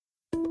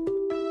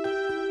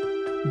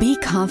Be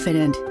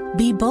confident,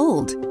 be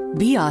bold,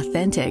 be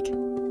authentic,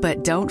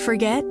 but don't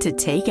forget to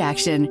take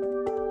action.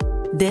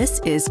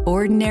 This is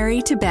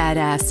Ordinary to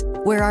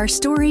Badass, where our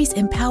stories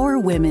empower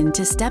women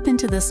to step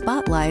into the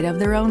spotlight of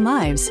their own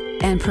lives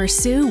and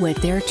pursue what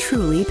they're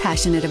truly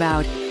passionate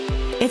about.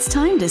 It's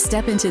time to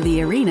step into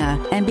the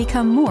arena and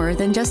become more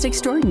than just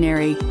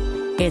extraordinary.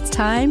 It's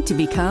time to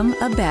become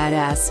a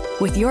badass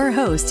with your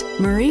host,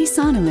 Marie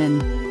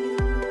Sonneman.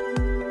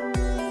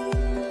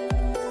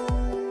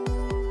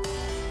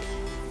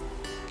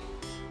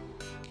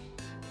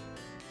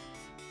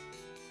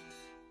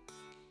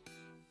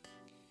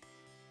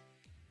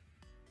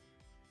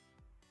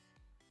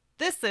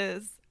 This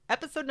is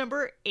episode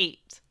number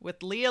 8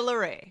 with Leah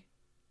LeRae.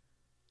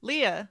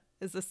 Leah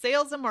is a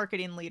sales and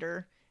marketing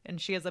leader, and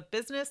she has a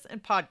business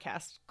and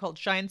podcast called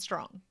Shine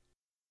Strong.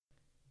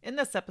 In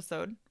this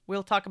episode,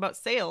 we'll talk about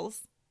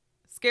sales,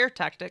 scare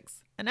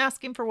tactics, and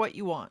asking for what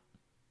you want.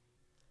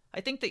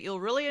 I think that you'll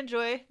really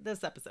enjoy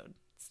this episode.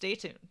 Stay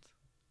tuned.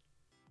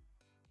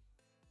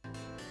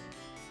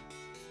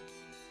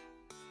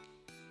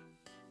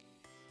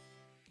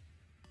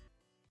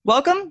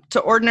 Welcome to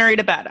Ordinary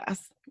to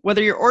Badass.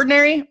 Whether you're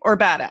ordinary or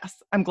badass,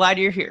 I'm glad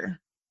you're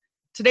here.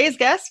 Today's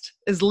guest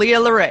is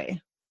Leah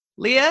LeRae.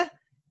 Leah,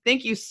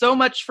 thank you so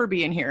much for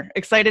being here.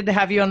 Excited to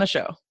have you on the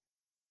show.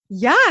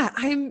 Yeah,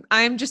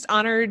 I'm just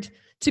honored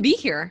to be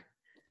here.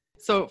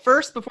 So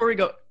first, before we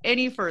go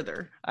any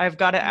further, I've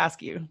got to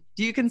ask you,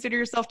 do you consider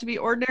yourself to be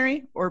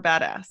ordinary or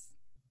badass?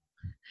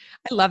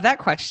 I love that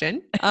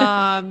question.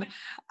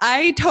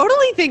 I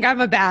totally think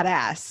I'm a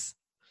badass.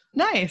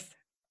 Nice.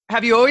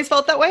 Have you always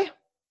felt that way?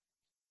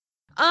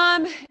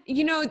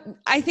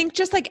 I think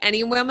just like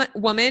any woman,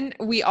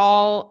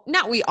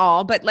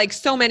 but like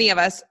so many of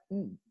us,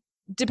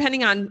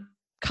 depending on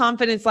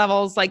confidence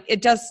levels, like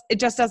it just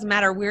doesn't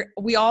matter.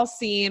 We all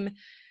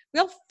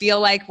feel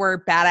like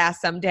we're badass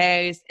some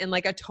days and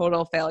like a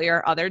total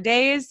failure other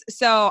days.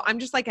 So I'm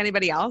just like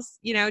anybody else,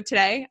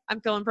 today I'm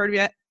feeling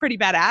pretty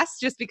badass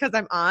just because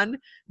I'm on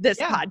this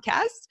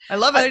podcast. I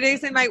love it. Other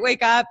days I might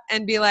wake up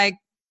and be like,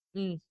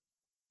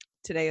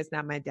 today is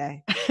not my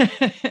day.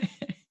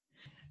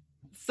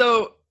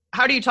 So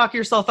how do you talk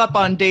yourself up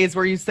on days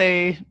where you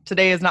say,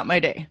 today is not my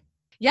day?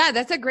 Yeah,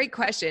 that's a great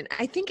question.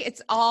 I think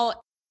it's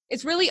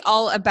really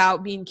all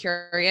about being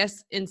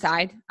curious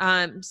inside.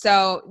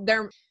 So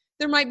there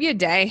might be a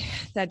day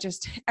that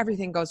just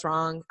everything goes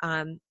wrong.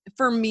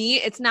 For me,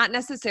 it's not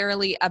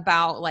necessarily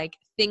about like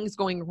things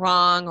going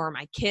wrong or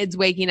my kids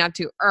waking up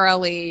too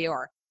early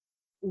or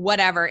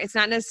whatever. It's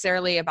not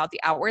necessarily about the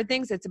outward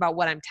things. It's about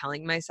what I'm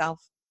telling myself.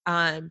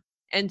 And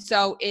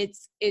so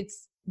it's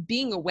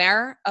being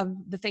aware of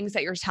the things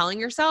that you're telling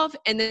yourself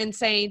and then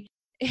saying,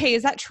 hey,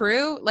 is that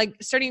true? Like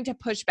starting to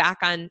push back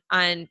on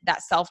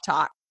that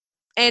self-talk.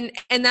 And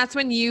that's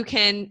when you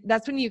can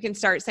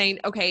start saying,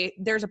 okay,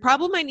 there's a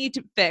problem I need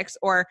to fix,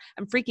 or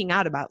I'm freaking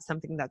out about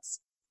something that's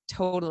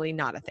totally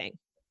not a thing.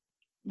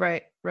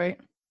 Right.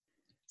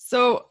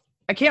 So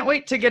I can't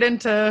wait to get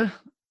into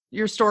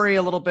your story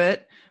a little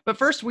bit, but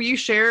first, will you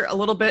share a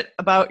little bit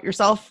about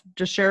yourself?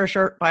 Just share a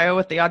short bio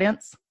with the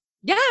audience.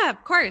 Yeah,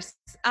 of course.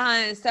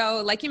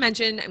 So like you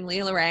mentioned, I'm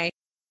Leah LeRae.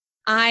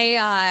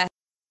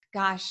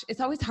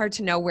 It's always hard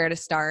to know where to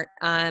start.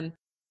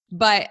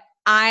 But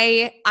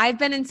I've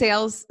been in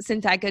sales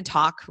since I could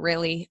talk,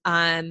 really.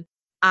 I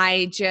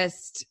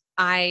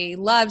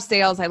love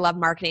sales. I love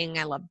marketing.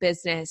 I love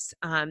business.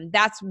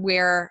 That's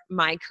where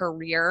my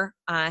career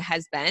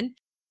has been.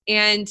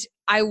 And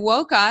I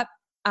woke up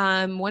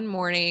one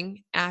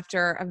morning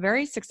after a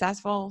very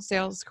successful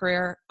sales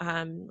career,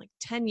 like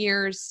 10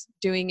 years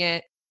doing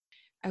it.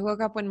 I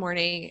woke up one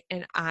morning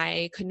and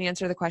I couldn't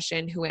answer the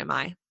question, who am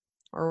I?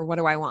 Or what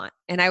do I want?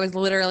 And I was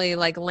literally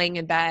like laying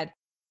in bed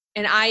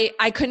and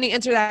I couldn't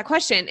answer that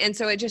question. And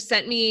so it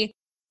sent me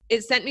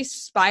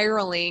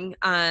spiraling.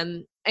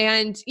 And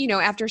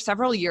after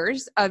several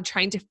years of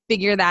trying to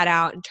figure that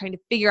out and trying to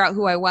figure out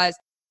who I was,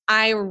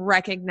 I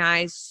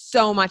recognized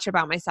so much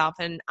about myself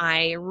and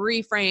I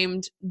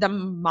reframed the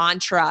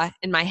mantra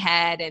in my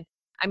head. And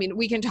I mean,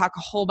 we can talk a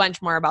whole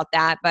bunch more about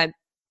that, but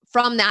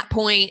from that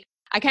point,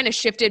 I kind of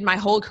shifted my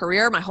whole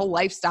career, my whole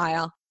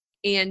lifestyle.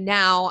 And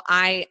now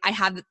I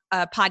have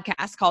a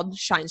podcast called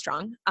Shine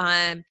Strong.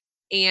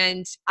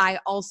 And I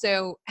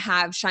also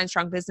have Shine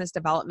Strong Business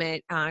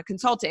Development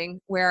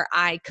Consulting, where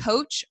I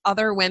coach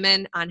other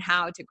women on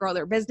how to grow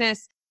their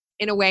business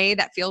in a way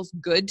that feels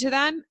good to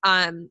them.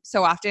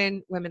 So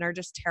often women are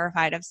just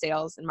terrified of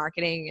sales and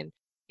marketing. And,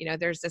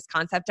 there's this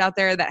concept out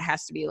there that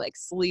has to be like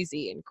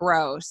sleazy and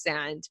gross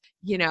and,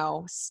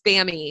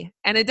 spammy,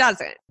 and it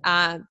doesn't.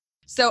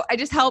 So I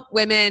just help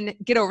women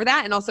get over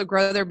that and also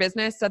grow their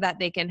business so that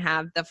they can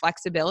have the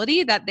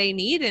flexibility that they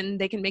need and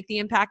they can make the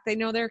impact they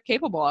know they're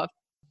capable of.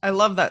 I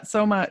love that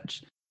so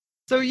much.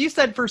 So you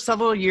said for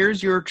several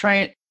years you're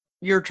trying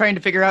to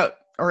figure out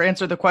or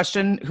answer the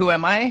question, who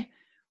am I?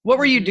 What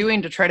were you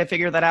doing to try to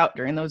figure that out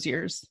during those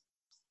years?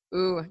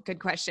 Ooh, good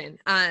question.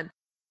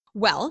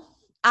 Well,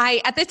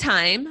 at the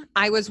time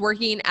I was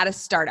working at a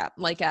startup,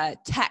 like a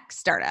tech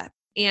startup.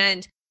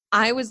 And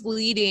I was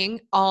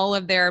leading all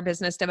of their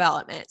business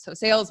development. So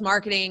sales,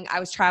 marketing, I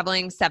was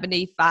traveling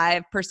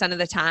 75% of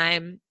the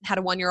time, had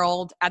a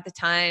 1-year-old at the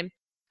time.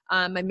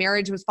 My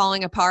marriage was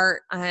falling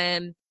apart.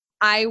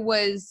 I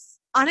was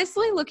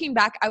honestly looking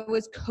back, I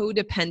was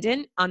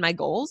codependent on my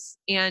goals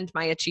and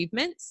my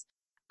achievements.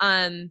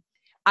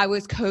 I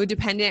was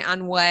codependent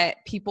on what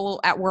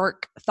people at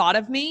work thought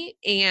of me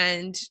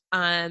and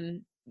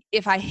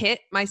if I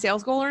hit my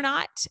sales goal or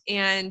not.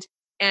 And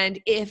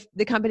if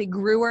the company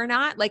grew or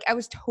not, like I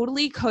was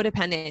totally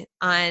codependent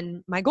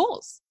on my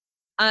goals.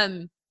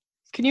 Can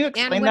you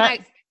explain that?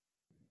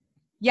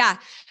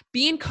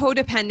 Being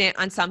codependent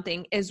on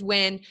something is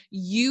when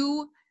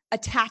you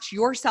attach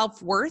your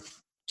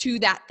self-worth to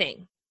that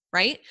thing,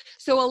 right?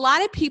 So a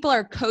lot of people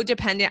are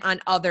codependent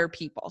on other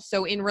people.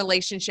 So in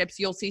relationships,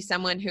 you'll see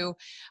someone who,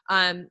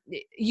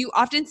 you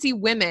often see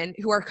women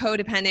who are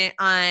codependent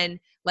on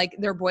like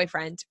their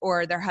boyfriend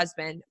or their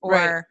husband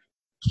or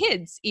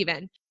kids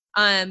even.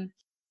 And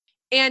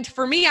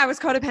for me, I was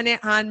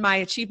codependent on my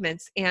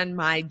achievements and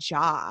my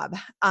job,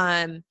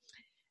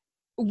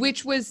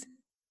 which was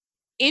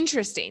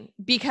interesting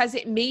because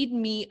it made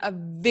me a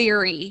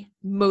very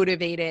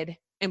motivated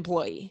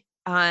employee.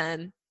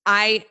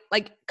 I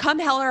like come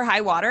hell or high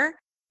water,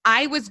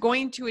 I was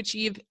going to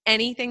achieve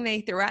anything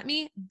they threw at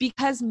me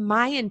because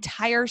my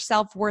entire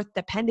self-worth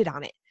depended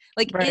on it.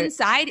 Like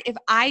inside, if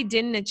I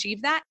didn't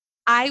achieve that,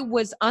 I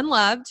was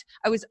unloved,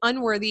 I was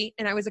unworthy,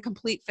 and I was a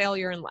complete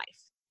failure in life.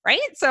 Right?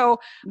 So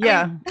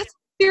that's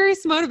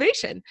serious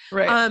motivation.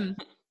 Right.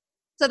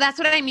 So that's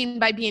what I mean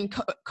by being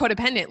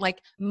codependent.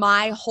 Like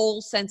my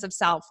whole sense of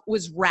self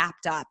was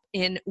wrapped up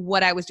in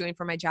what I was doing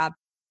for my job.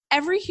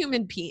 Every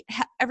human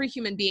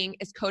being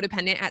is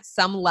codependent at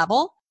some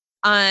level.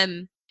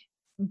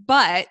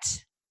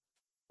 But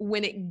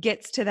when it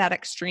gets to that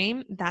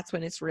extreme, that's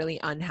when it's really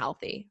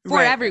unhealthy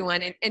for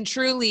everyone. And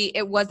truly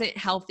it wasn't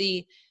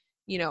healthy,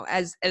 you know,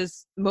 as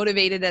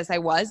motivated as I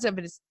was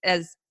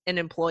as an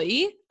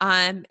employee,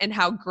 and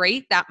how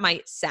great that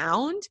might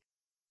sound.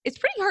 It's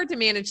pretty hard to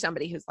manage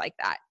somebody who's like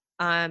that.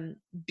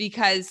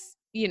 Because,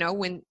 you know,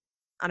 when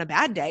on a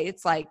bad day,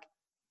 it's like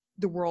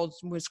the world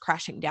was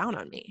crashing down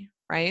on me.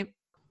 Right.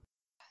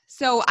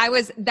 So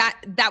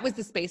that was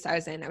the space I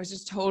was in. I was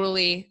just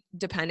totally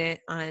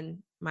dependent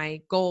on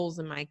my goals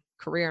and my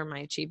career and my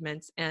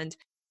achievements. And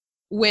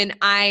when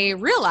I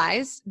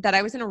realized that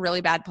I was in a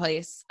really bad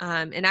place,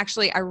 and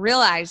actually I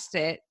realized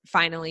it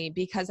finally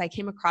because I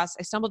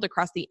stumbled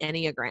across the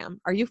Enneagram.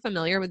 Are you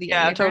familiar with the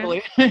Enneagram? Yeah,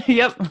 totally.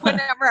 Yep. What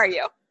number are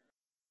you?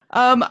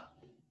 I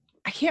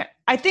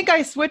think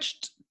I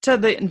switched to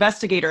the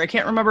investigator. I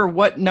can't remember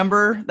what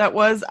number that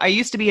was. I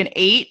used to be an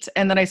 8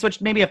 and then I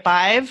switched maybe a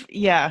 5.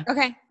 Yeah.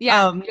 Okay.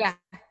 Yeah.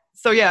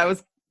 So yeah, it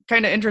was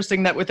kind of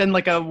interesting that within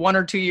like a 1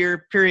 or 2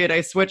 year period,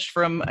 I switched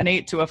from an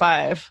 8 to a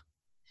 5.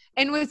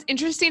 And what's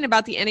interesting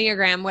about the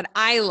Enneagram, what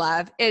I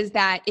love is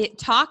that it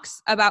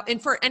talks about, and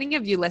for any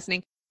of you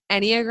listening,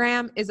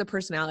 Enneagram is a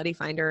personality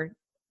finder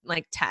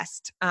like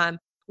test.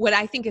 What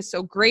I think is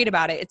so great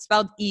about it, it's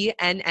spelled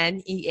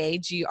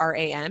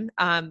ENNEAGRAM.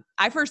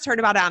 I first heard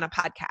about it on a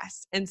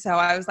podcast. And so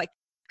I was like,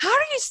 how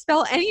do you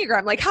spell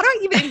Enneagram? Like, how do I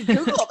even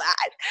Google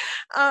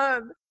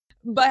that?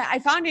 But I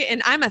found it,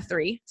 and I'm a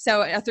 3.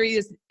 So a 3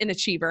 is an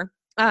achiever.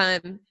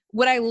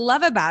 What I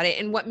love about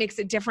it and what makes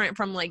it different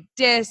from like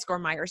DISC or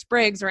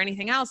Myers-Briggs or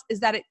anything else is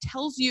that it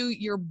tells you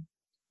your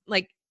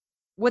like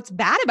what's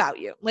bad about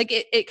you. Like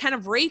it kind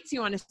of rates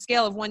you on a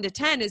scale of 1 to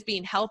 10 as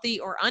being healthy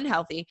or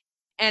unhealthy.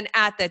 And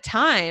at the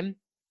time,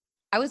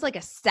 I was like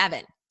a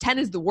 7. 10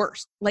 is the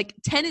worst. Like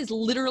 10 is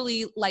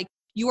literally like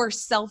you are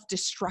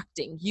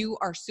self-destructing. You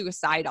are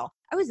suicidal.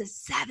 I was a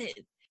 7.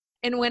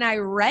 And when I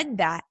read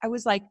that, I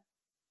was like,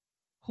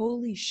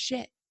 holy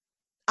shit.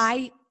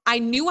 I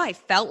knew I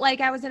felt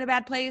like I was in a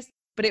bad place,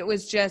 but it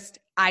was just,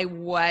 I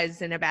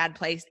was in a bad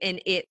place.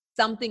 And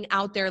something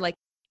out there, like,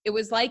 it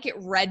was like it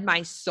read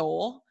my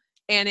soul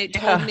and it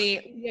told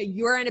me, yeah,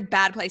 you're in a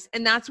bad place.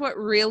 And that's what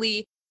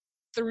really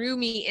threw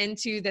me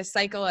into the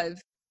cycle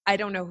of, I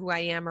don't know who I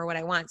am or what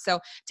I want.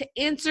 So to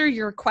answer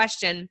your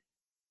question,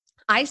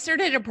 I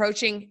started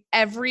approaching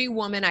every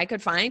woman I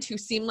could find who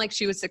seemed like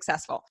she was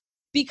successful.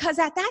 Because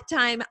at that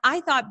time,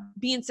 I thought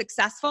being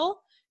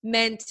successful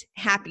meant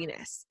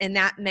happiness. And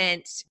that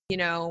meant, you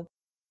know,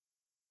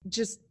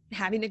 just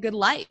having a good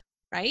life.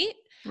 Right.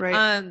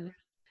 Right.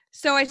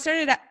 So I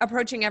started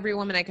approaching every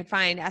woman I could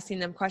find, asking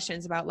them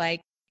questions about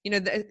like, you know,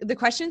 the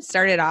questions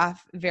started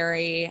off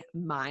very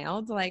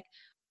mild, like,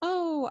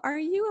 oh, are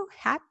you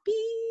happy?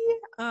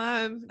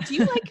 Do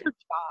you like your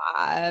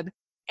job?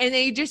 And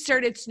they just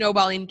started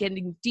snowballing,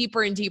 getting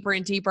deeper and deeper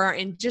and deeper,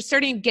 and just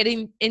starting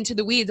getting into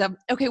the weeds of,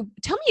 okay,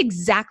 tell me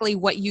exactly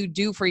what you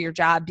do for your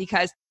job,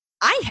 because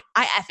I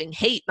effing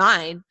hate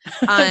mine.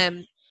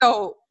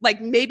 So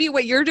like maybe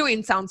what you're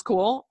doing sounds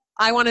cool.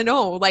 I want to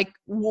know like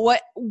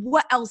what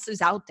else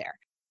is out there.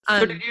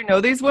 So did you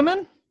know these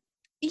women?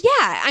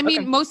 Yeah. I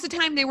mean, most of the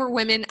time they were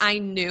women I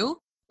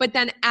knew, but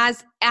then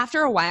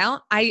after a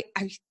while, I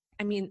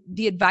mean,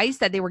 the advice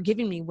that they were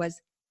giving me was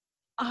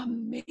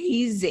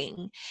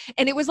amazing.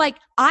 And it was like,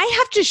 I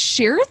have to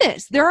share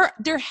this.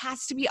 There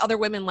has to be other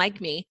women like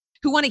me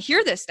who want to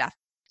hear this stuff.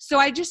 So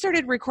I just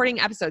started recording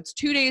episodes.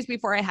 2 days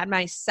before I had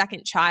my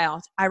second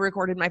child, I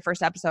recorded my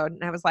first episode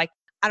and I was like,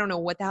 I don't know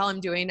what the hell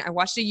I'm doing. I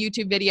watched a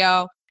YouTube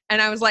video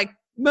and I was like,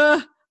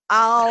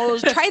 I'll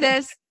try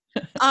this.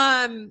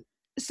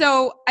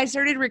 So I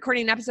started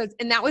recording episodes,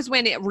 and that was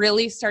when it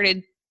really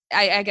started.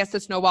 I guess the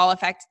snowball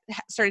effect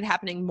started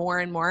happening more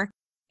and more.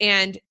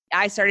 And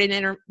I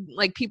started,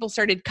 people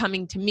started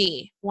coming to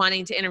me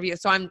wanting to interview.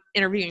 So I'm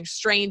interviewing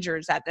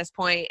strangers at this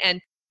point and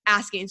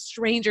asking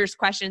strangers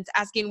questions,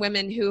 asking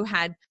women who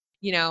had,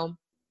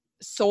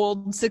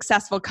 sold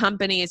successful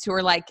companies, who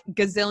were like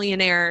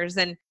gazillionaires.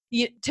 And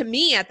to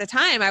me at the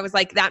time, I was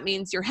like, that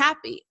means you're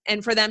happy.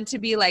 And for them to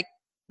be like,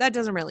 that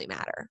doesn't really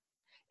matter.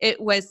 It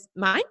was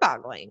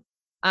mind-boggling.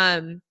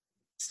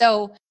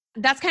 So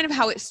that's kind of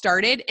how it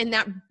started. And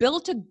that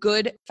built a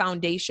good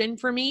foundation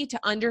for me to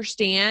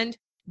understand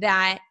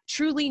that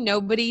truly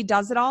nobody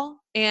does it all.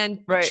 And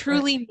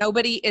truly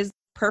nobody is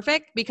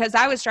perfect, because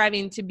I was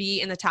striving to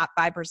be in the top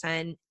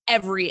 5%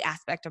 every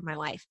aspect of my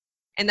life.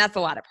 And that's a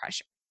lot of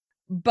pressure.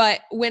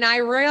 But when I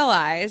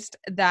realized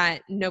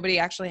that nobody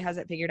actually has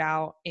it figured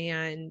out,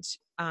 and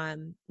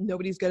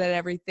nobody's good at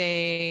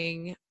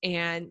everything,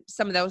 and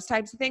some of those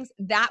types of things,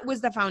 that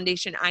was the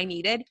foundation I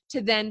needed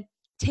to then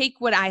take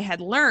what I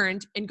had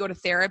learned and go to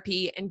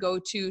therapy and go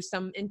to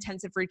some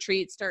intensive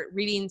retreats, start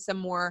reading some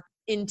more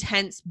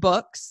intense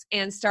books,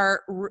 and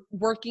start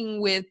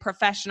working with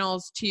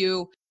professionals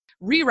to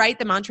rewrite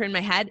the mantra in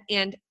my head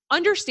and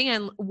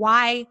understand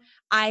why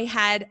I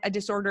had a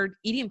disordered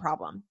eating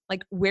problem.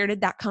 Like, where did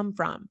that come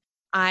from?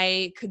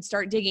 I could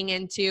start digging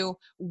into,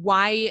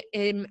 why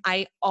am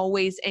I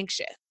always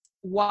anxious?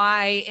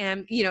 Why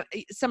am,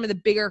 some of the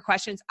bigger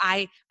questions.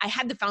 I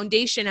had the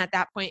foundation at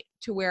that point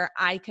to where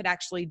I could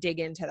actually dig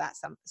into that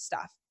some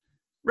stuff.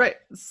 Right.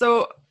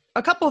 So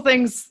a couple of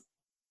things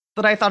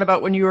that I thought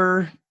about when you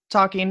were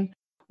talking.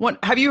 One,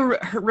 have you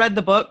read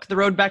the book, The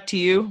Road Back to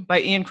You by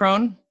Ian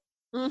Cron?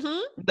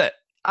 Mm-hmm. That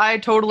I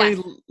totally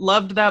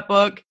loved that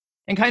book.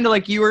 And kind of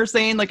like you were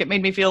saying, like, it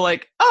made me feel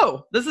like,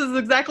 oh, this is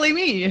exactly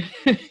me.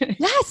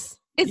 Yes.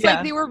 It's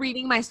like they were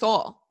reading my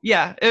soul.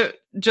 Yeah. It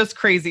just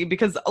crazy,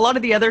 because a lot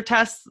of the other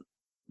tests,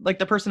 like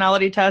the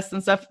personality tests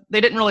and stuff,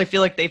 they didn't really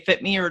feel like they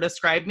fit me or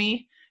describe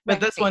me. But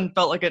this one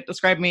felt like it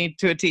described me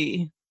to a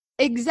T.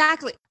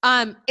 Exactly.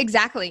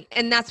 Exactly.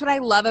 And that's what I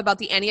love about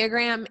the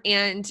Enneagram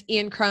and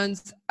Ian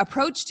Cron's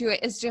approach to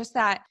it, is just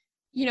that,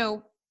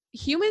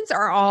 humans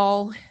are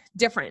all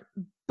different,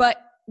 but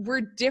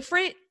we're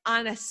different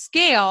on a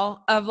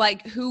scale of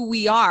like who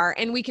we are,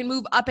 and we can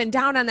move up and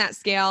down on that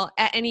scale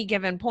at any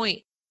given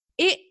point.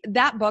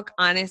 That book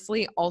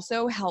honestly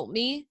also helped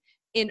me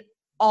in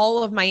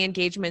all of my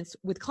engagements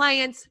with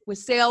clients, with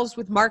sales,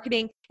 with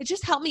marketing. It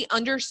just helped me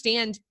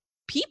understand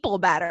people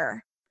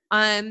better,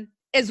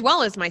 as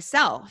well as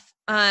myself.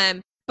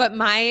 But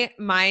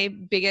my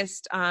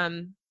biggest,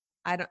 I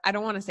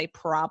don't want to say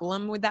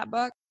problem with that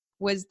book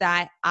was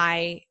that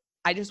I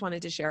just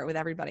wanted to share it with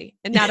everybody,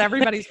 and not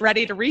everybody's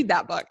ready to read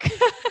that book.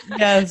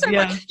 Yes, so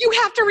like, you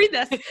have to read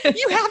this.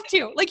 You have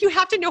to, you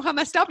have to know how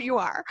messed up you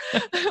are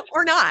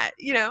or not,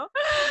 Yeah,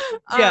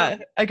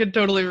 I could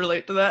totally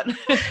relate to that.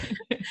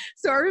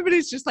 So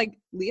everybody's just like,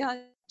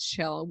 Leah,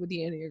 chill with the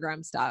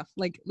Enneagram stuff.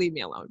 Like, leave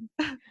me alone.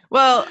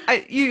 Well,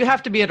 you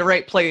have to be at a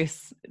right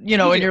place, in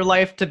your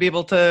life to be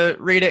able to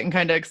read it and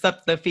kind of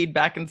accept the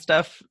feedback and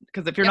stuff.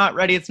 Because if you're not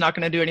ready, it's not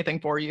going to do anything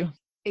for you.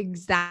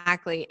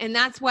 Exactly. And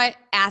that's what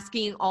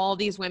asking all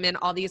these women,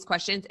 all these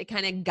questions, it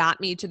kind of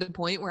got me to the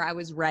point where I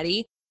was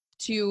ready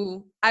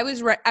to, I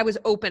was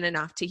open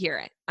enough to hear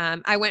it.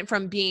 I went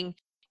from being,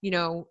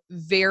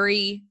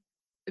 very,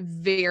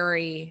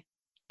 very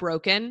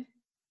broken,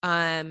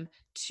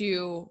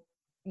 to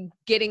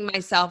getting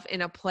myself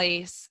in a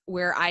place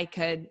where I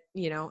could,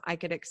 I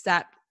could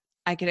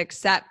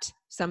accept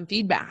some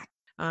feedback.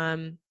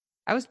 I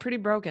was pretty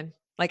broken.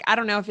 Like, I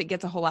don't know if it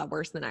gets a whole lot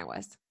worse than I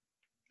was.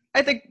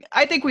 I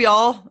think we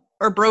all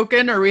are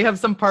broken, or we have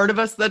some part of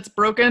us that's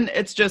broken.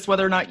 It's just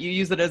whether or not you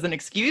use it as an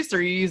excuse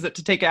or you use it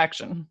to take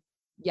action.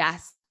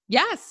 Yes,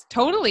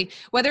 totally.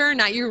 Whether or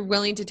not you're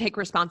willing to take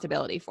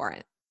responsibility for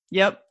it.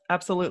 Yep,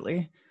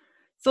 absolutely.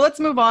 So let's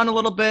move on a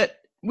little bit.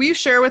 Will you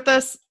share with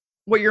us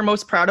what you're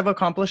most proud of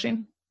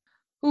accomplishing?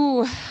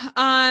 Ooh,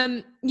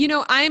 I'm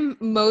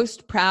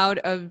most proud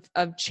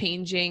of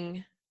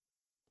changing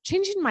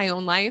my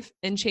own life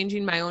and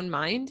changing my own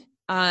mind.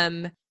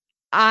 I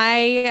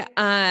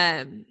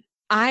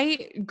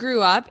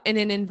grew up in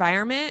an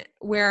environment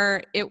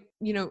where it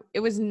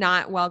was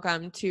not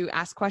welcome to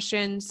ask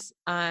questions.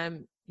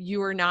 You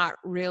were not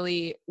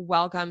really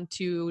welcome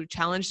to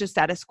challenge the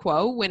status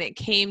quo when it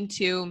came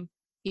to,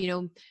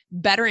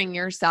 bettering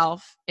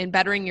yourself and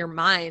bettering your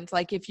mind.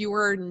 Like, if you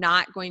were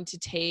not going to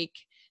take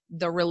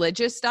the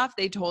religious stuff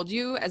they told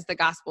you as the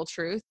gospel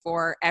truth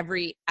for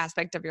every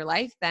aspect of your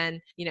life, then,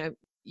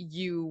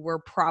 you were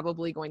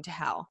probably going to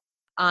hell.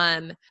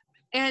 And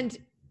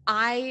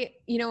I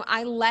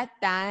let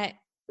that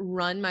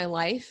run my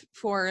life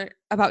for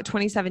about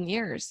 27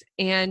 years.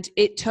 And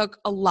it took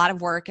a lot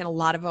of work and a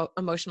lot of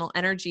emotional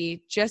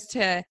energy just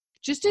to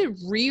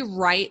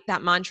rewrite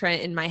that mantra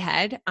in my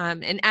head.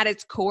 And at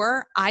its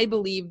core, I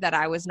believe that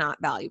I was not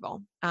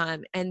valuable.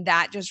 And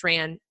that just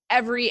ran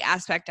every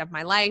aspect of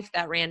my life.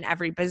 That ran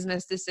every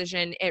business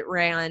decision. It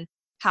ran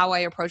how I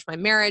approach my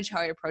marriage, how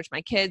I approach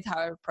my kids, how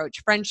I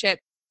approach friendship,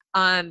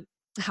 how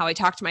I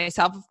talk to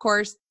myself, of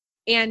course.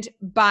 And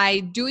by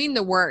doing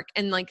the work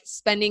and like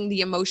spending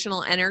the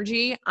emotional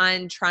energy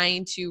on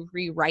trying to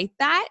rewrite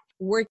that,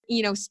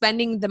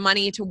 spending the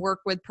money to work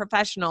with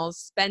professionals,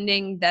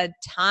 spending the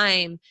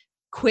time,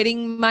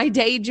 quitting my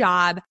day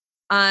job.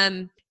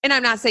 And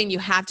I'm not saying you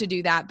have to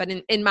do that, but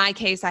in my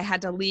case, I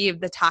had to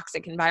leave the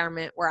toxic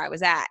environment where I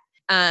was at.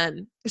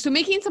 So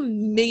making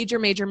some major,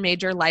 major,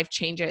 major life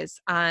changes,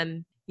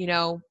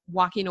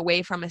 walking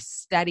away from a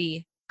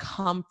steady,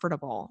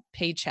 comfortable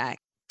paycheck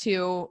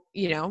to,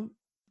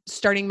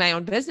 starting my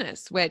own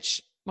business,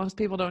 which most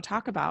people don't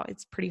talk about.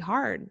 It's pretty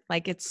hard.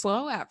 Like it's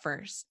slow at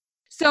first.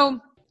 So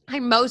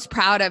I'm most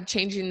proud of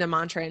changing the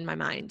mantra in my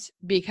mind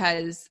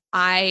because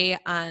I've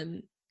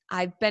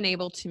been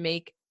able to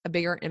make a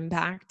bigger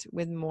impact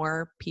with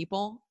more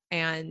people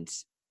and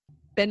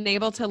been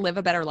able to live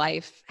a better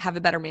life, have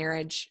a better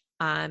marriage,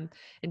 and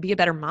be a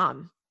better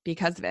mom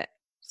because of it.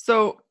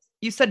 So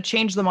you said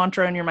change the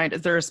mantra in your mind.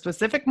 Is there a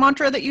specific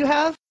mantra that you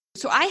have?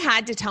 So I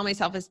had to tell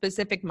myself a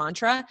specific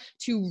mantra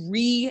to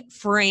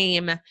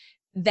reframe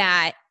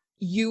that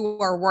you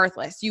are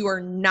worthless. You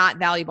are not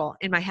valuable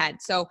in my head.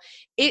 So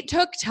it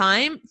took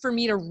time for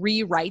me to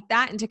rewrite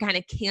that and to kind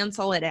of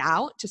cancel it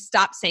out, to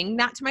stop saying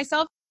that to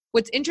myself.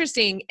 What's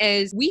interesting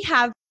is we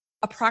have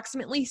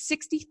approximately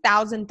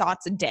 60,000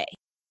 thoughts a day.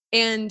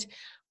 And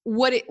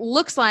what it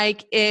looks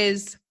like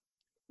is,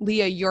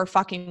 Leah, you're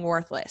fucking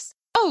worthless.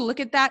 Oh, look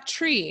at that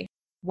tree.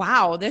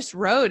 Wow, this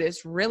road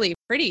is really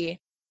pretty.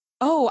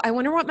 Oh, I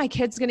wonder what my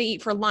kid's going to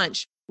eat for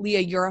lunch. Leah,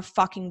 you're a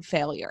fucking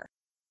failure.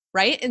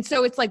 Right? And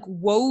so it's like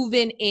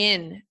woven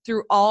in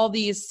through all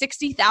these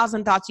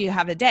 60,000 thoughts you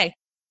have a day.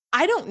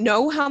 I don't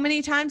know how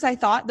many times I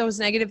thought those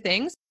negative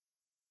things,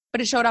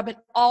 but it showed up in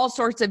all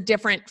sorts of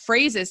different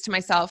phrases to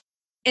myself.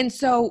 And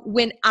so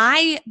when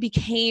I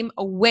became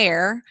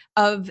aware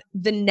of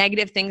the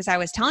negative things I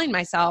was telling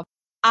myself,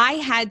 I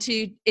had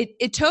to,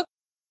 it took,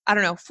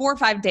 4 or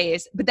 5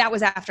 days, but that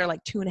was after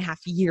like 2.5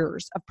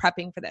 years of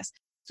prepping for this.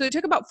 So it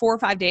took about 4 or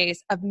 5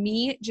 days of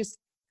me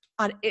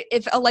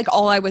it felt like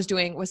all I was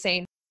doing was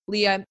saying,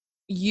 Leah,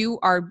 you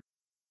are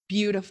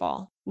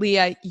beautiful.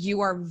 Leah,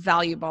 you are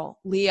valuable.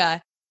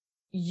 Leah,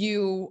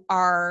 you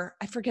are,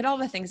 I forget all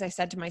the things I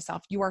said to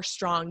myself. You are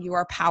strong. You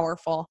are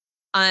powerful.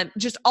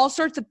 Just all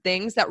sorts of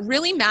things that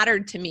really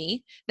mattered to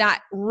me,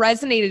 that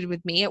resonated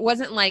with me. It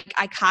wasn't like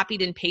I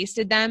copied and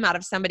pasted them out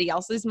of somebody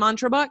else's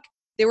mantra book.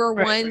 They were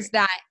ones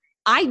that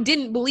I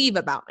didn't believe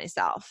about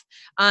myself.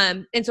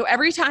 And so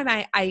every time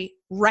I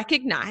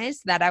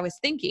recognized that I was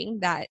thinking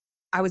that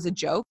I was a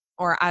joke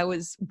or I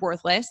was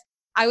worthless,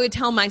 I would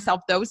tell myself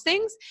those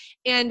things.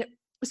 And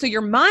so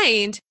your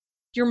mind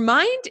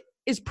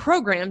is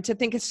programmed to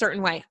think a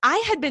certain way. I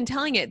had been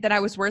telling it that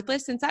I was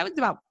worthless since I was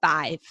about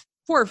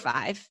 4 or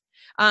 5.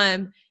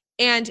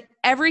 And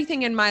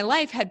everything in my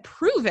life had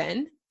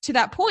proven to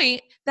that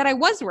point that I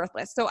was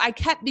worthless. So I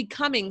kept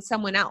becoming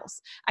someone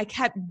else. I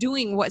kept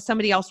doing what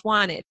somebody else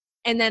wanted.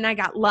 And then I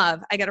got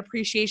love, I got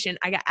appreciation,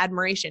 I got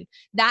admiration.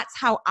 That's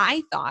how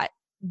I thought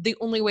the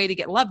only way to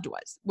get loved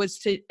was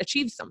to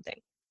achieve something.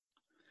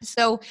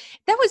 So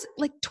that was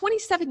like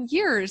 27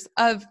 years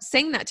of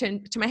saying that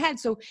to my head.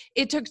 So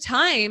it took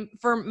time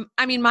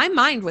my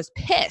mind was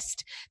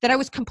pissed that I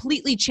was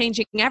completely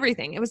changing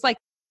everything. It was like,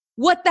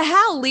 what the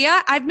hell,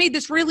 Leah? I've made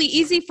this really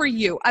easy for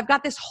you. I've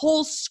got this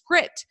whole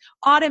script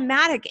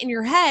automatic in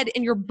your head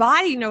and your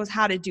body knows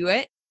how to do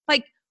it.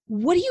 Like,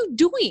 what are you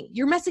doing?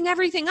 You're messing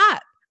everything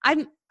up.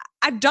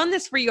 I've done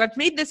this for you. I've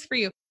made this for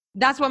you.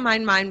 That's what my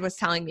mind was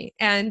telling me.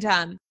 And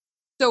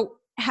so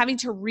having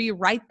to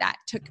rewrite that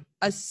took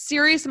a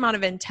serious amount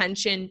of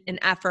intention and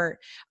effort.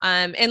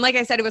 And like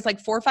I said, it was like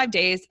 4 or 5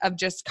 days of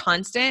just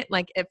constant,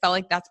 like it felt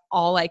like that's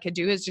all I could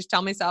do is just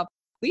tell myself,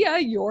 Leah,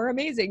 you're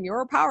amazing.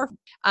 You're powerful.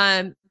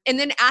 And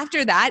then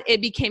after that,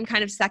 it became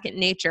kind of second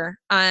nature.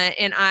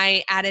 And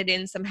I added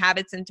in some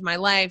habits into my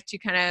life to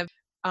kind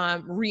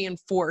of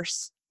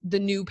reinforce the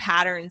new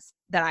patterns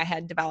that I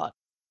had developed.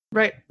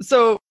 Right.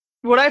 So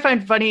what I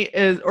find funny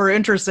or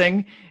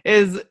interesting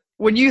is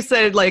when you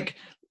said like,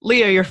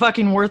 Leah, you're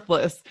fucking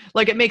worthless.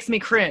 Like it makes me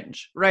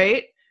cringe,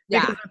 right?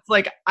 Yeah. Because it's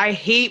like, I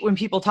hate when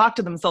people talk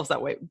to themselves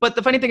that way. But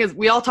the funny thing is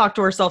we all talk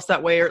to ourselves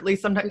that way, or at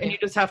least sometimes, and you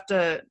just have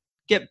to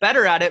get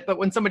better at it. But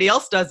when somebody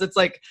else does, it's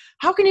like,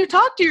 how can you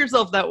talk to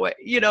yourself that way?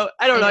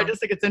 I don't know. I just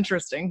think it's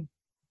interesting.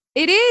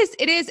 It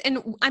is.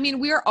 And I mean,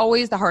 we are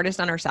always the hardest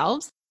on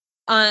ourselves.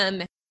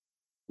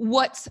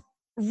 What's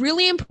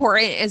really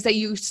important is that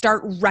you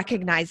start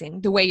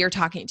recognizing the way you're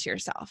talking to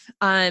yourself.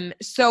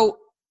 So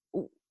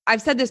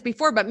I've said this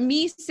before, but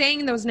me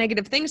saying those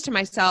negative things to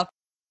myself,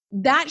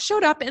 that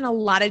showed up in a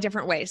lot of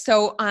different ways.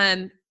 So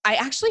I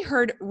actually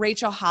heard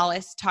Rachel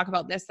Hollis talk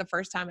about this the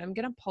first time. I'm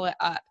going to pull it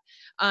up.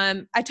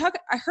 I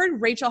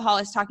heard Rachel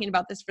Hollis talking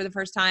about this for the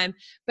first time,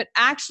 but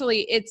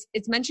actually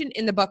it's mentioned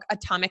in the book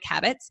Atomic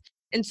Habits.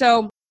 And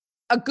so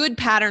a good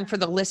pattern for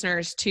the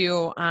listeners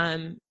to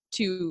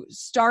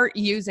start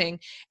using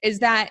is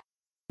that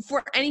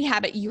for any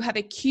habit, you have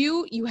a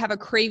cue, you have a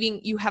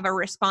craving, you have a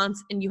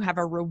response, and you have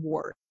a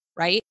reward,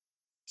 right?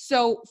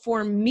 So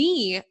for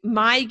me,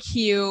 my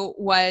cue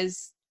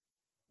was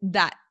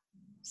that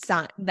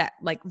sound, that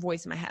like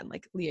voice in my head,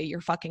 like, Leah,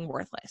 you're fucking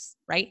worthless,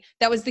 right?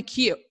 That was the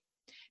cue.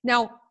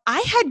 Now,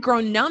 I had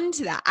grown numb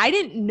to that. I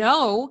didn't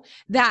know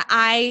that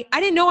I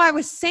didn't know I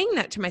was saying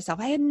that to myself.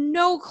 I had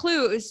no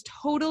clue. It was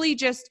totally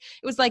just,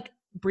 it was like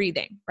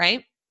breathing,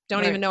 right?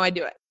 Don't even know I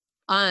do it.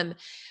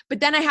 But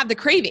then I have the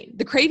craving.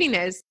 The craving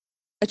is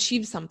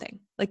achieve something.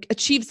 Like,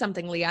 achieve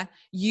something, Leah.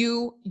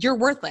 You're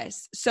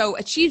worthless. So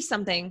achieve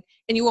something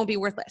and you won't be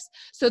worthless.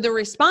 So the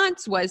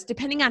response was,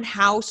 depending on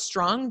how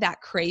strong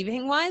that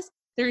craving was,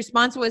 the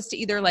response was to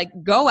either like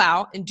go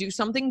out and do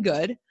something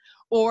good,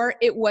 or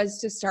it was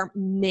to start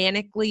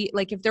manically,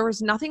 like if there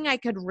was nothing I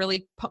could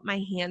really put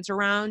my hands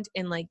around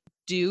and like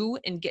do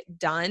and get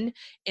done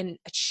and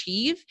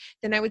achieve,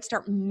 then I would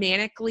start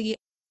manically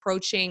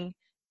approaching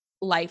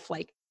life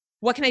like,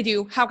 what can I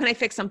do? How can I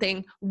fix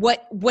something?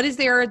 What is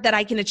there that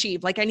I can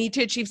achieve? Like, I need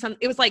to achieve something.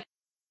 It was like,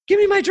 give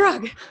me my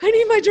drug. I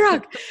need my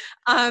drug.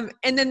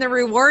 And then the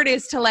reward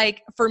is to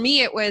like, for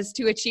me, it was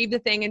to achieve the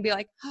thing and be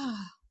like,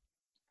 oh,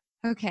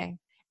 okay.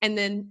 And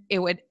then it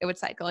would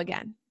cycle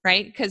again,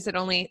 right? Because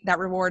that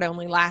reward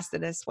only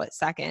lasted a split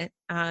second.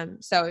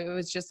 So it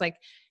was just like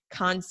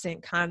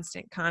constant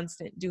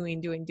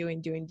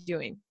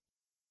doing.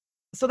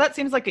 So that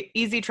seems like an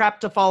easy trap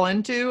to fall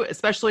into,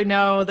 especially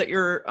now that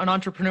you're an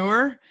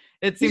entrepreneur.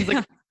 It seems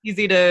like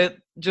easy to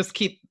just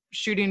keep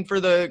shooting for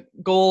the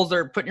goals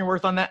or putting your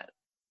worth on that.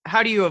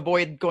 How do you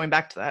avoid going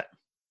back to that?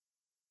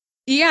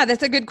 Yeah,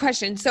 that's a good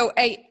question. So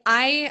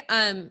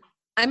I'm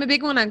a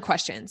big one on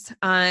questions.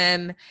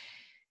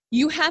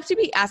 You have to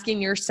be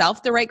asking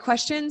yourself the right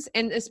questions.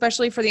 And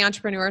especially for the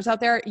entrepreneurs out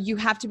there, you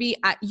have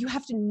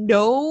to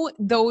know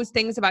those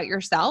things about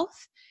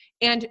yourself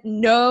and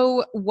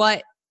know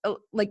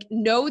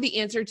know the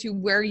answer to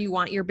where you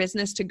want your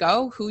business to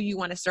go, who you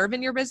want to serve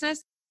in your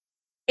business,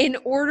 in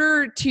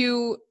order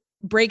to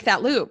break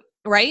that loop,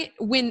 right?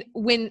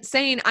 When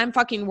saying I'm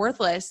fucking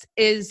worthless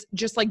is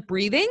just like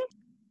breathing,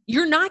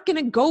 you're not going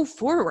to go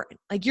forward.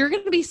 Like, you're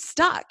going to be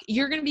stuck.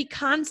 You're going to be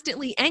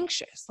constantly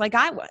anxious like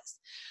I was,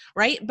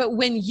 right? But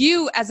when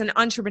you, as an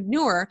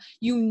entrepreneur,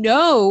 you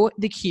know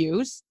the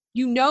cues,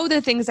 you know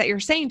the things that you're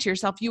saying to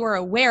yourself, you are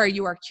aware,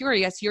 you are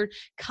curious, you're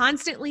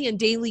constantly and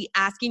daily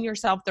asking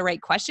yourself the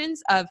right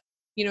questions of,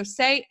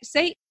 say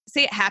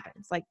it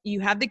happens. Like, you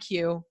have the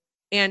cue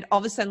and all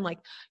of a sudden, like,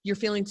 you're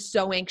feeling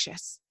so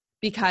anxious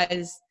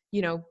because,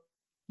 you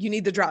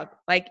need the drug,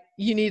 like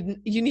you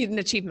need an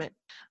achievement.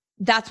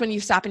 That's when you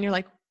stop and you're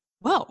like,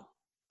 whoa,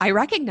 I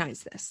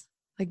recognize this.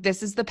 Like,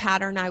 this is the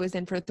pattern I was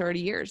in for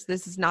 30 years.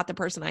 This is not the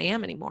person I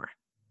am anymore.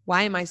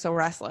 Why am I so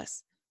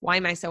restless? Why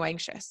am I so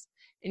anxious?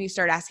 And you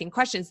start asking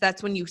questions.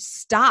 That's when you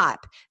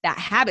stop that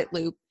habit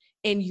loop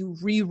and you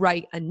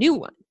rewrite a new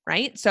one,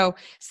 right? So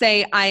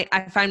say I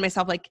find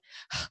myself like,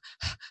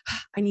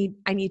 I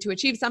need to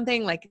achieve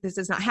something. Like, this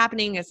is not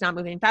happening. It's not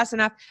moving fast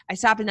enough. I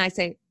stop and I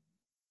say,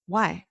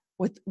 why?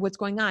 What's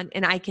going on?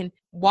 And I can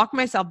walk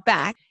myself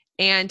back.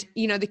 And,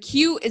 the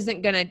cue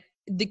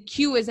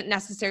isn't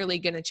necessarily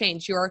going to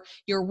change. You're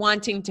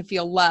wanting to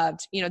feel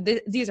loved.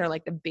 These are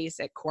like the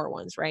basic core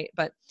ones, right?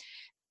 But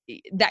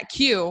that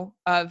cue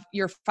of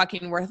you're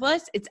fucking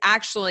worthless, it's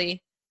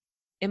actually,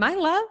 am I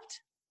loved?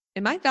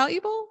 Am I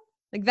valuable?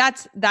 Like,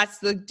 that's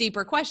the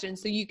deeper question.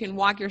 So you can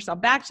walk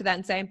yourself back to that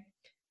and say,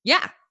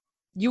 yeah,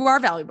 you are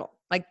valuable.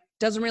 Like,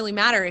 doesn't really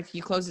matter if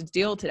you close a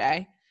deal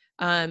today.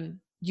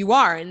 You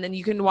are. And then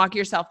you can walk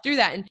yourself through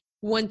that. And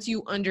once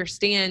you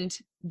understand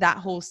that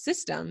whole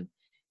system,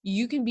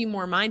 you can be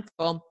more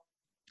mindful.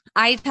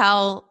 I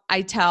tell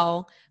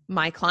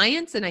my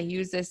clients, and I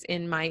use this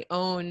in my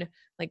own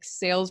like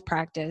sales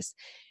practice,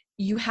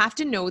 you have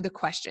to know the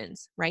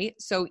questions, right?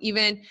 So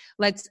even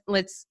let's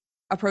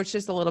approach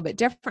this a little bit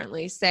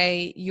differently.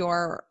 Say you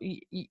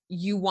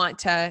want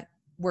to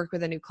work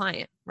with a new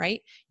client,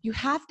 right? You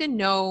have to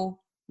know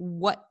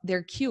what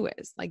their cue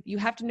is. Like, you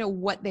have to know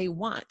what they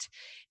want.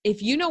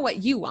 If you know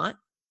what you want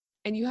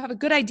and you have a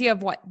good idea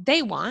of what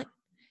they want,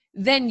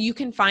 then you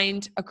can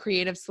find a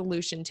creative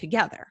solution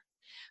together.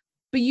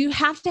 But you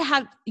have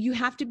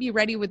to be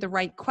ready with the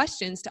right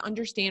questions to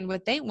understand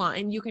what they want.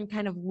 And you can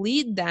kind of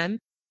lead them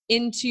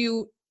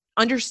into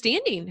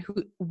understanding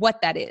what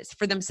that is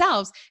for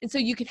themselves. And so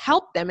you can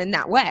help them in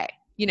that way,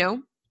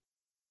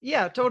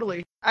 Yeah,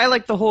 totally. I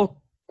like the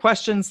whole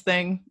questions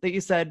thing that you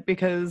said,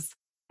 because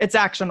it's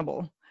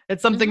actionable.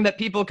 It's something that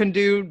people can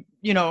do,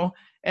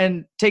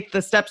 and take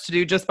the steps to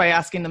do just by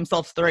asking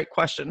themselves the right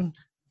question.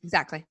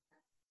 Exactly.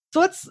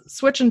 So let's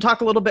switch and talk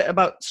a little bit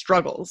about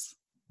struggles.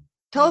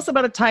 Tell us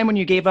about a time when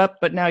you gave up,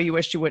 but now you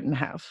wish you wouldn't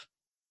have.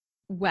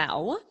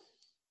 Well,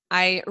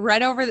 I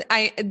read over,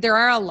 there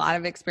are a lot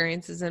of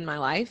experiences in my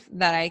life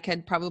that I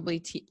could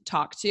probably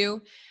talk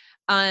to.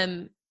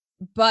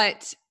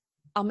 But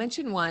I'll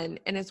mention one,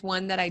 and it's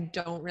one that I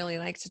don't really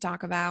like to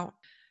talk about,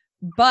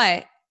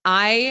 but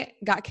I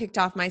got kicked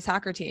off my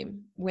soccer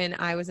team when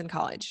I was in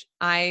college.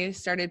 I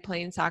started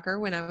playing soccer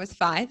when I was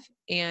 5,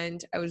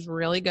 and I was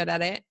really good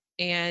at it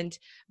and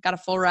got a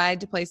full ride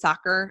to play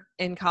soccer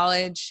in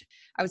college.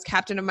 I was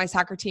captain of my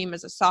soccer team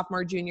as a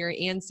sophomore, junior,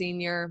 and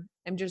senior.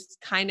 I'm just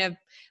kind of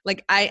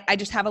like, I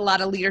just have a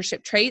lot of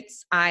leadership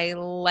traits. I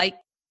like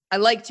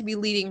to be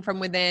leading from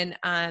within.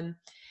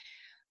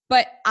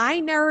 But I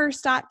never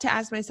stopped to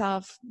ask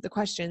myself the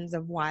questions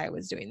of why I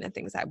was doing the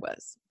things I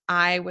was.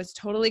 I was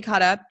totally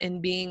caught up in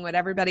being what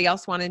everybody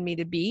else wanted me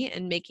to be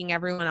and making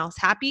everyone else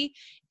happy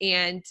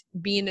and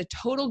being a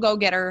total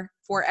go-getter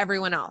for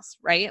everyone else,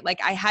 right?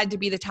 Like I had to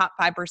be the top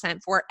 5%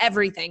 for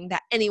everything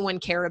that anyone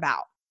cared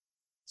about.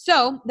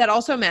 So that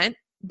also meant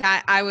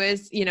that I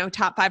was,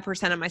 top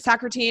 5% on my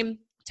soccer team,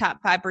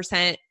 top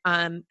 5%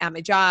 at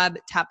my job,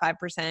 top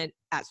 5%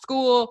 at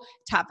school,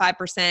 top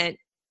 5%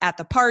 at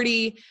the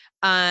party,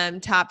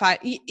 top 5,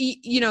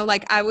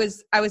 like I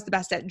was the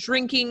best at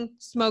drinking,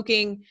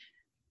 smoking,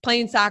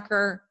 playing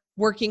soccer,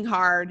 working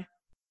hard,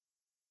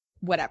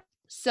 whatever.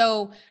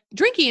 So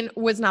drinking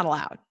was not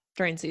allowed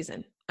during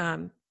season,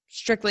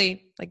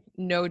 strictly like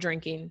no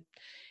drinking.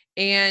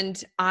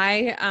 And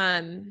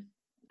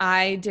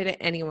I did it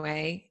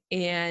anyway.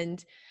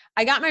 And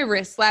I got my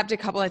wrist slapped a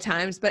couple of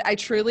times, but I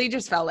truly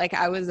just felt like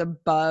I was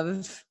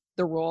above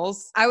the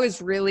rules. I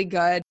was really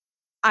good.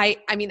 I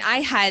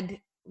had,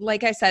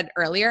 like I said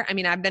earlier,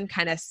 I've been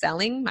kind of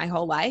selling my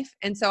whole life.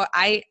 And so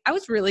I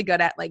was really good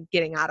at like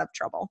getting out of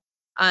trouble.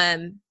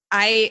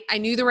 I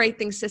knew the right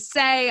things to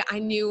say. I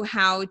just knew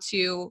how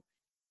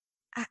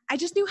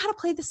to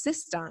play the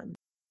system.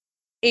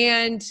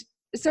 And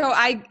so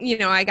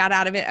I got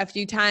out of it a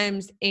few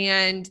times,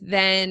 and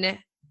then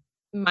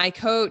my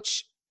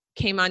coach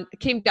came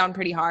down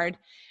pretty hard,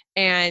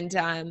 and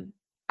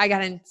I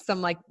got in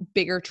some like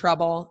bigger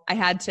trouble. I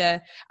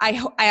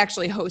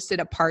actually hosted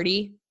a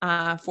party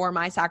for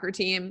my soccer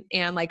team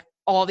and like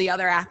all the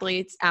other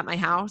athletes at my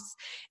house,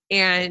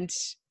 and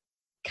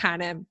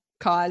kind of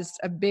caused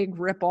a big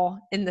ripple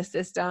in the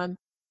system.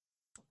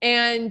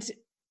 And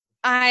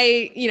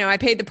I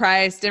paid the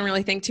price, didn't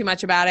really think too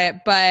much about it.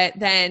 But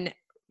then,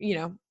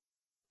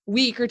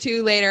 week or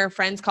two later,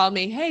 friends called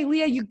me, "Hey,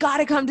 Leah, you got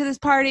to come to this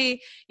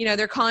party."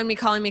 They're calling me.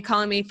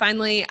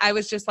 Finally, I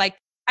was just like,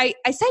 I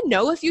said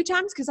no a few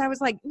times because I was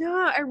like,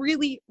 no, I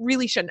really,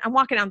 really shouldn't. I'm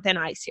walking on thin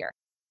ice here.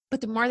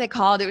 But the more they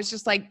called, it was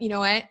just like, you know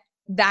what?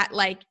 That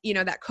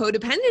that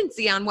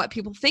codependency on what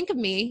people think of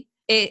me,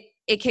 it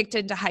kicked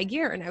into high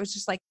gear. And I was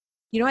just like,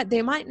 you know what?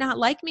 They might not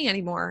like me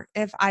anymore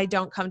if I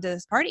don't come to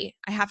this party.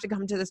 I have to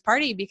come to this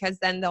party because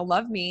then they'll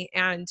love me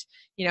and,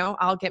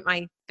 I'll get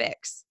my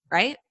fix,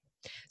 right?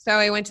 So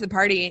I went to the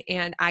party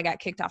and I got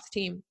kicked off the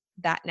team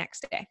that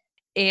next day.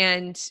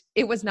 And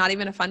it was not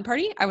even a fun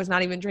party. I was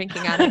not even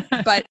drinking at it,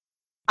 but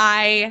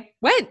I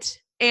went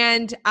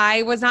and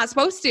I was not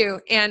supposed to.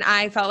 And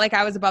I felt like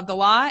I was above the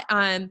law.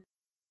 And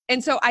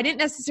so I didn't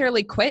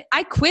necessarily quit.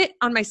 I quit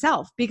on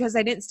myself because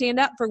I didn't stand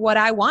up for what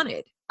I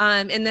wanted.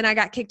 And then I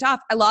got kicked off.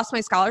 I lost my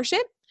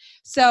scholarship.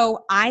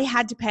 So I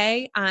had to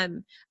pay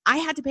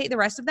the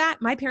rest of that.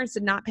 My parents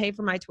did not pay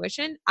for my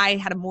tuition. I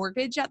had a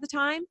mortgage at the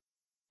time.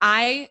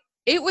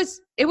 It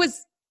was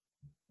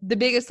the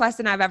biggest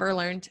lesson I've ever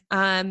learned.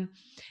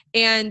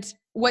 And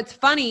what's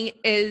funny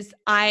is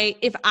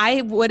if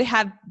I would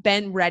have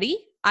been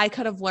ready, I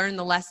could have learned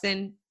the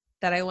lesson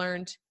that I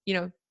learned,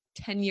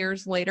 10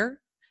 years later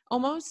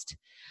almost.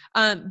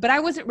 But I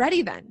wasn't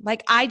ready then.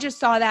 Like I just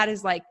saw that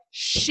as like,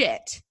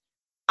 shit,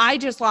 I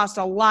just lost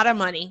a lot of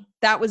money.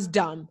 That was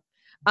dumb.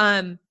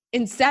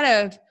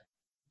 Instead of,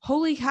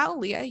 holy cow,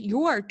 Leah,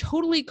 you are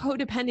totally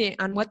codependent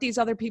on what these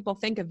other people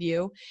think of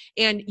you.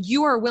 And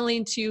you are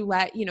willing to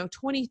let,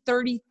 $20,000,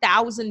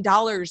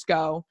 $30,000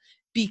 go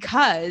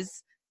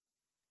because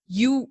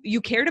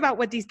you cared about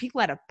what these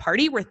people at a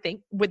party would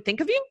think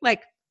of you.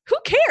 Like, who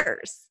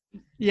cares?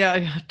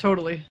 Yeah,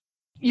 totally.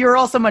 You're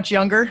also much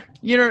younger.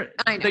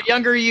 I know. The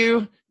younger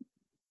you,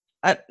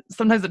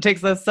 sometimes it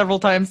takes us several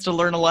times to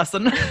learn a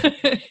lesson.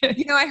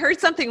 I heard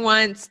something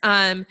once,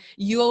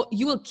 you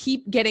will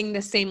keep getting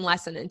the same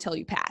lesson until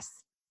you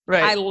pass.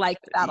 Right. I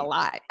liked that a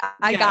lot.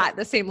 I got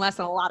the same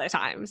lesson a lot of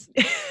times.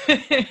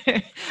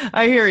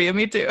 I hear you.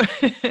 Me too.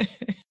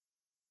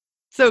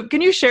 So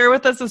can you share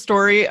with us a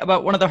story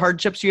about one of the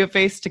hardships you have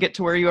faced to get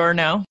to where you are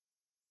now?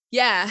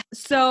 Yeah.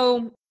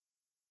 So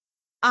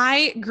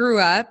I grew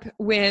up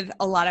with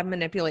a lot of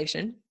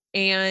manipulation.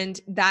 And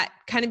that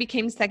kind of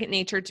became second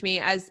nature to me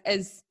as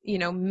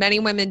many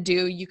women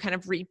do. You kind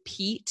of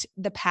repeat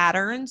the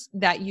patterns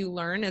that you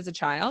learn as a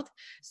child.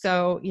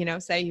 So,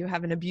 say you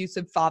have an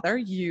abusive father,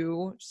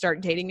 you start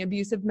dating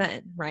abusive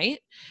men, right?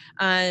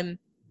 There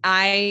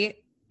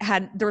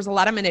was a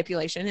lot of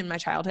manipulation in my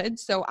childhood.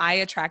 So I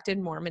attracted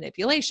more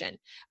manipulation.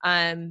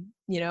 I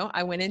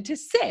went into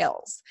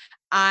sales.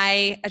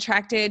 I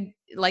attracted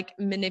like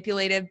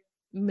manipulative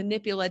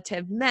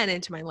manipulative men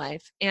into my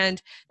life.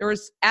 And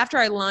after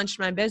I launched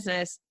my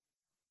business,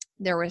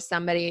 there was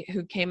somebody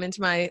who came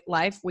into my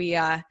life. We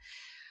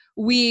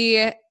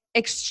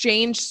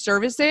exchanged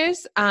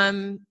services,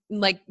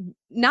 like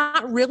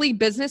not really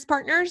business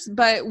partners,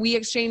 but we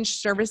exchanged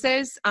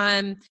services.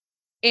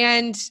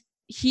 And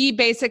he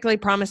basically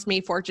promised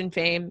me fortune,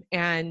 fame,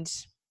 and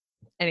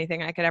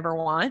anything I could ever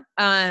want.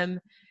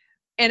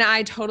 And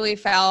I totally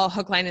fell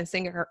hook, line, and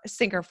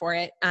sinker for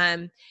it.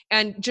 And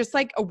just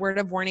like a word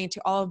of warning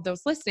to all of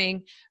those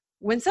listening,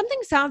 when something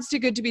sounds too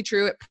good to be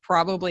true, it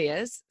probably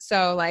is.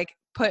 So like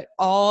put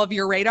all of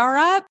your radar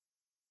up.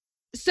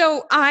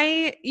 So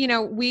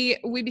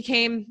we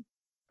became,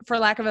 for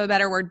lack of a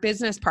better word,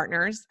 business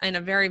partners in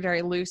a very,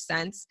 very loose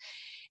sense.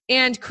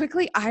 And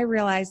quickly I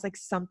realized like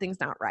something's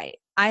not right.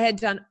 I had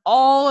done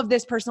all of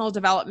this personal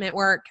development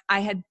work. I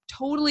had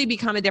totally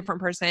become a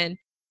different person.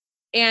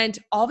 And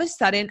all of a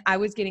sudden I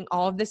was getting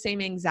all of the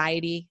same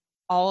anxiety,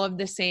 all of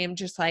the same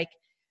just like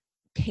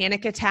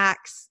panic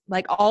attacks,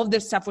 like all of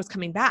this stuff was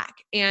coming back.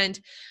 And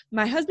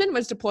my husband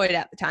was deployed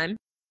at the time,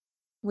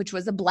 which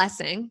was a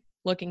blessing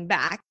looking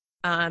back.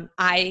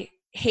 I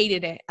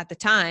hated it at the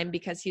time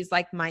because he's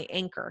like my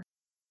anchor.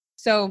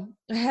 So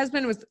my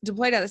husband was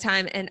deployed at the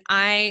time, and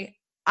I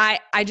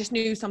just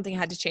knew something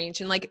had to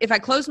change. And like, if I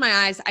closed my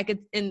eyes, I could,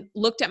 and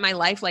looked at my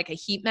life like a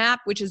heat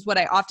map, which is what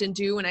I often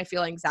do when I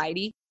feel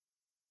anxiety.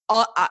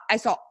 I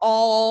saw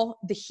all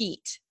the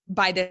heat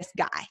by this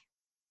guy.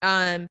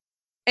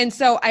 And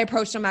so I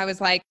approached him. I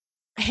was like,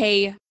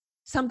 hey,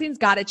 something's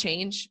got to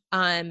change.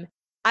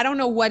 I don't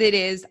know what it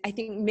is. I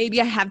think maybe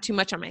I have too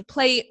much on my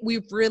plate.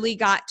 We've really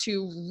got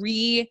to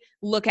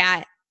re-look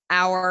at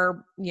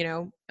our,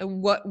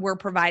 what we're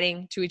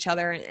providing to each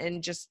other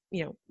and just,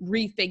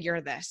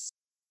 refigure this.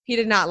 He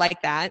did not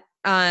like that.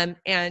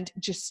 And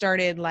just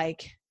started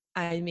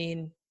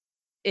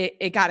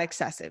it got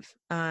excessive.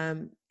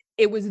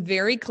 It was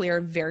very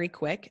clear, very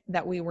quick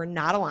that we were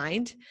not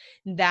aligned,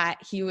 that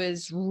he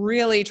was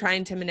really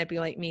trying to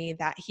manipulate me,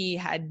 that he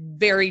had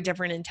very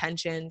different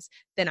intentions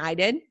than I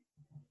did.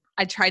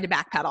 I tried to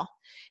backpedal,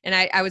 and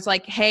I was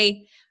like,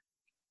 hey,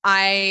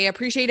 I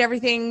appreciate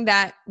everything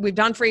that we've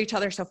done for each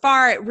other so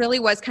far. It really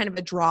was kind of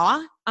a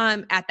draw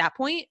at that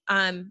point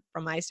from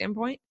my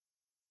standpoint.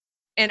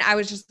 And I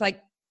was just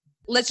like,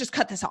 let's just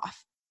cut this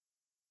off.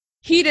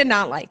 He did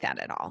not like that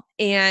at all.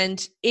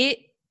 And it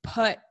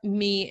put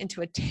me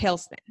into a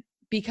tailspin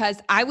because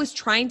I was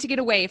trying to get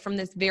away from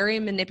this very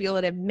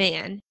manipulative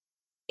man,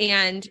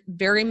 and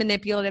very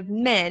manipulative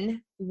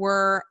men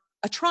were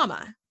a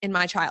trauma in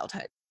my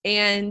childhood.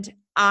 And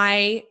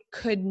I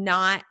could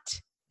not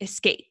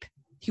escape.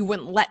 He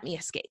wouldn't let me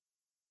escape.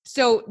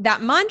 So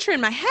that mantra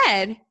in my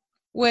head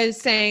was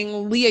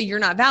saying, Leah, you're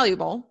not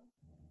valuable.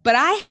 But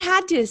I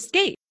had to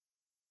escape.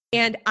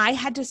 And I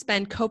had to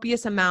spend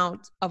copious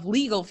amounts of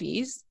legal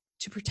fees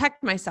to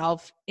protect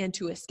myself and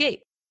to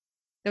escape.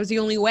 That was the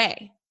only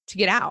way to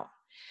get out.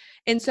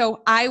 And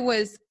so I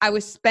was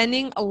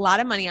spending a lot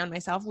of money on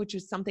myself, which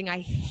is something I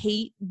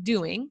hate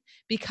doing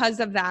because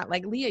of that,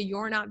 like, Leah,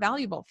 you're not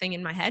valuable thing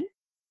in my head.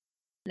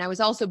 And I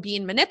was also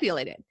being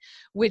manipulated,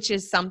 which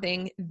is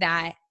something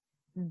that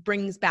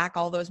brings back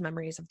all those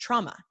memories of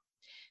trauma.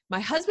 My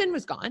husband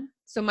was gone.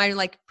 So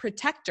my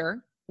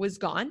protector was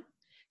gone.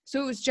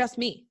 So it was just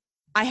me.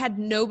 I had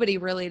nobody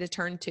really to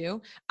turn to.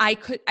 I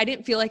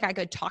didn't feel like I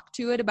could talk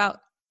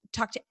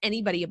to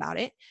anybody about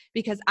it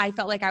because I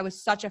felt like I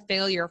was such a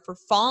failure for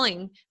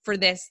falling for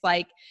this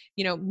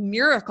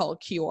miracle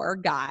cure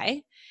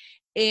guy.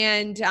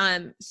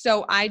 And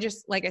so I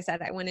just, like I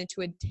said, I went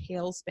into a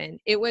tailspin.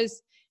 It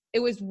was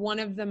one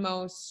of the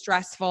most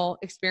stressful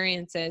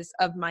experiences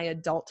of my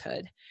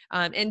adulthood,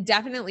 and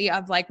definitely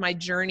of my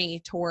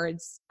journey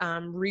towards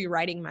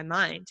rewriting my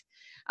mind.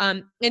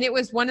 And it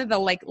was one of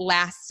the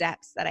last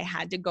steps that I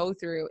had to go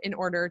through in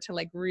order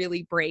to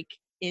really break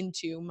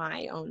into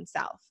my own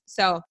self.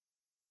 So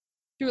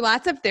through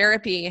lots of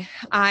therapy,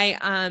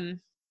 I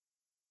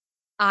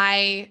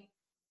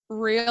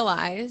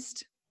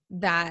realized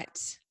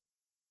that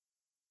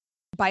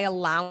by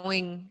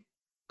allowing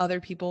other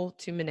people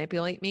to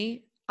manipulate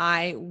me,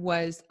 I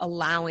was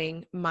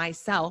allowing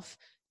myself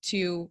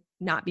to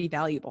not be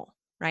valuable,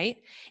 right?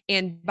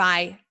 And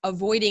by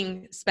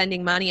avoiding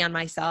spending money on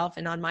myself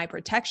and on my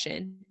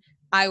protection,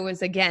 I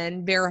was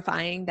again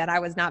verifying that I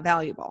was not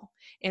valuable.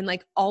 And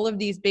all of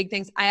these big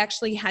things, I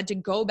actually had to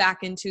go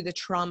back into the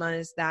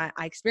traumas that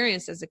I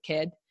experienced as a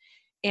kid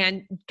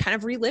and kind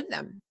of relive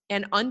them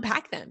and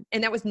unpack them.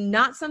 And that was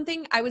not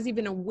something I was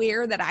even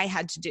aware that I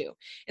had to do.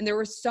 And there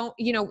was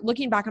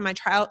looking back on my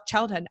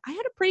childhood, I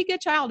had a pretty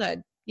good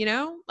childhood,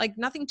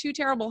 nothing too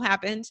terrible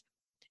happened.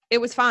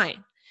 It was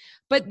fine.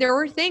 But there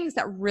were things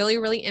that really,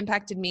 really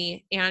impacted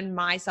me and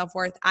my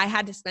self-worth. I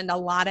had to spend a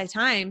lot of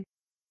time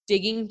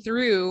digging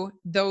through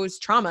those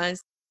traumas.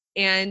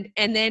 And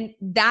then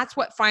that's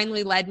what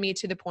finally led me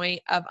to the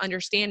point of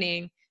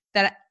understanding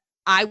that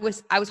I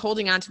was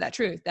holding on to that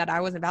truth, that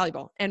I wasn't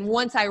valuable. And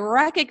once I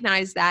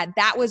recognized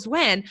that was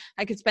when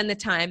I could spend the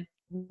time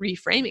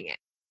reframing it.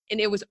 And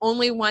it was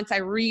only once I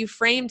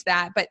reframed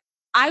that, but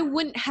I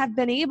wouldn't have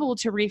been able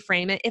to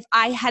reframe it if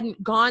I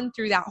hadn't gone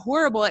through that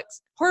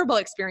horrible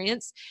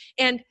experience.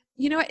 And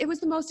you know what? It was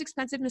the most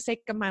expensive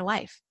mistake of my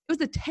life. It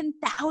was a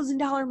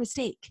 $10,000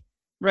 mistake.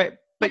 Right.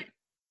 But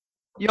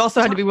you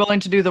also had to be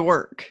willing to do the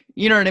work.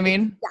 You know what I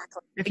mean?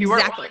 Exactly. If you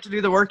weren't willing to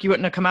do the work, you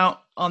wouldn't have come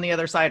out on the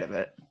other side of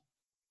it.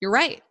 You're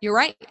right. You're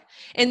right.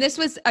 And this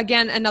was,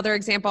 again, another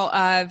example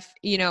of,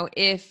 you know,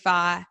 if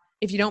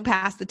you don't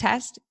pass the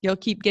test, you'll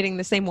keep getting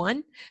the same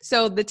one.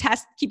 So the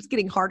test keeps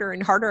getting harder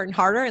and harder and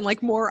harder and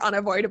like more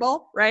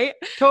unavoidable, right?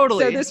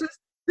 Totally. So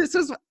this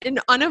was an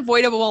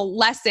unavoidable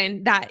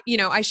lesson that, you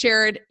know, I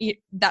shared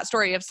that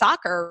story of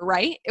soccer,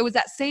 right? It was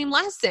that same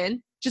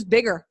lesson, just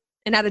bigger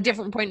and at a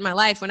different point in my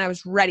life when I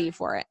was ready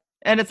for it.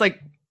 And it's like,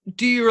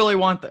 do you really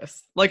want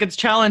this? Like, it's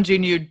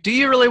challenging you. Do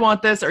you really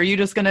want this? Or are you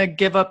just going to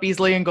give up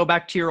easily and go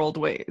back to your old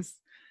ways?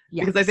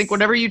 Yes. Because I think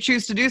whenever you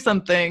choose to do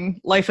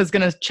something, life is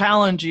going to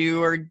challenge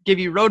you or give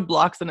you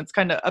roadblocks, and it's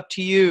kind of up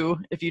to you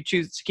if you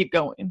choose to keep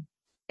going.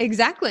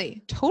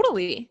 Exactly.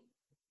 Totally.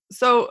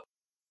 So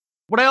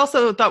what I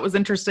also thought was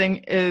interesting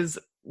is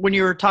when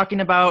you were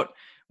talking about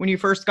when you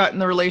first got in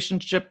the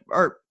relationship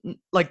or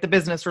like the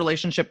business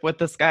relationship with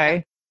this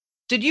guy,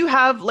 did you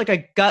have like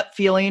a gut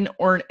feeling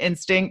or an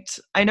instinct?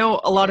 I know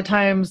a lot of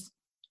times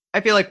I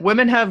feel like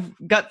women have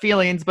gut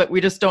feelings, but we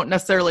just don't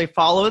necessarily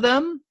follow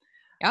them.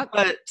 Yep.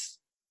 But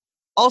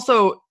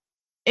also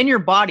in your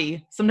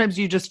body, sometimes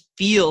you just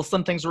feel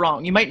something's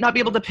wrong. You might not be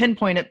able to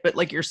pinpoint it, but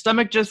like your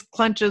stomach just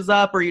clenches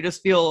up or you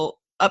just feel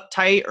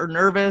uptight or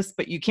nervous,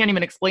 but you can't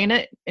even explain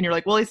it. And you're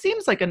like, well, he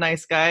seems like a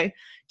nice guy.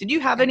 Did you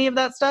have any of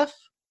that stuff?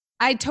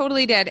 I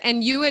totally did.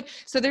 And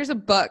so there's a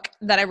book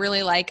that I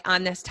really like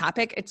on this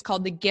topic. It's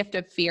called The Gift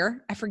of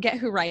Fear. I forget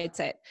who writes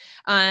it.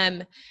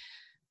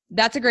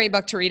 That's a great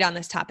book to read on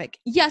this topic.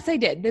 Yes, I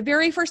did. The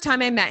very first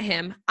time I met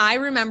him, I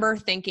remember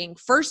thinking,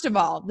 first of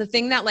all, the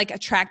thing that like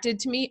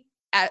attracted me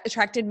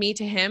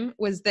to him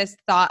was this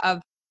thought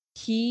of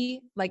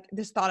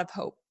this thought of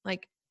hope.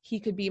 Like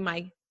he could be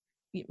my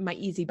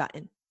easy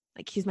button.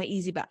 Like he's my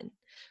easy button.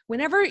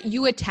 Whenever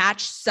you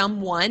attach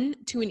someone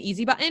to an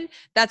easy button,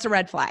 that's a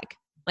red flag.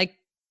 Like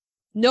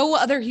no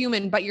other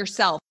human but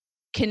yourself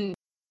can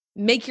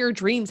make your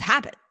dreams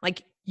happen.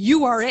 Like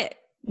you are it.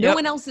 No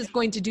one else is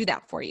going to do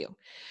that for you.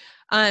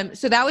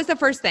 So that was the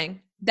first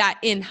thing that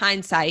in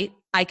hindsight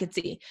I could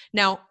see.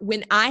 Now,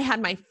 when I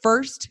had my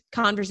first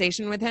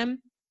conversation with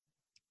him,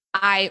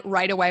 I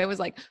right away was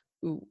like,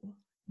 ooh,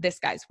 this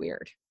guy's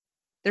weird.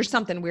 There's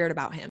something weird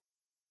about him.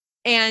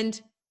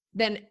 And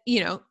then,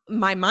 you know,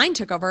 my mind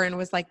took over and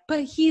was like,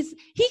 but he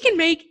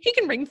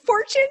can bring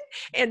fortune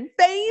and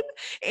fame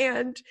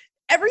and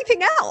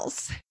everything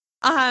else.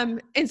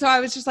 And so I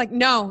was just like,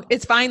 no,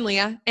 it's fine,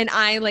 Leah. And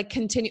I like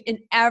continue. And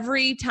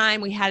every time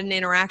we had an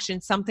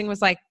interaction, something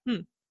was like,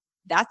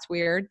 that's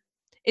weird.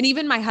 And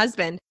even my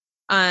husband,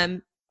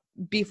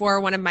 before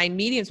one of my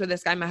meetings with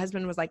this guy, my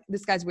husband was like,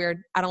 this guy's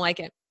weird. I don't like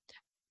it.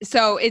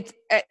 So it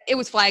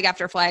was flag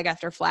after flag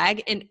after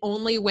flag. And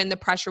only when the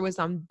pressure was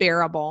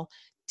unbearable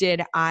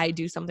did I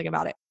do something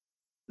about it.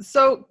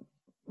 So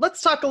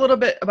let's talk a little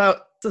bit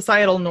about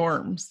societal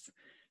norms.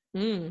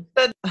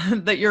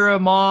 That you're a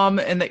mom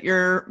and that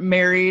you're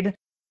married,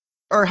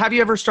 or have you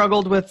ever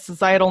struggled with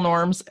societal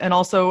norms? And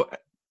also,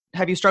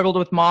 have you struggled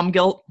with mom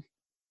guilt?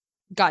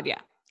 God, yeah.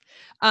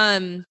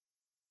 I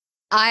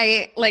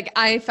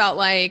felt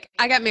like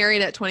I got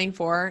married at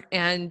 24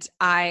 and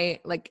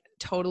I like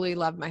totally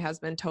loved my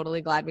husband,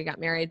 totally glad we got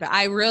married, but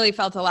I really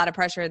felt a lot of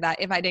pressure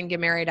that if I didn't get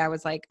married, I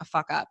was like a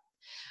fuck up.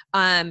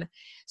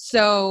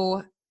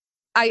 So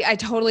I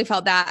totally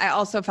felt that. I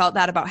also felt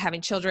that about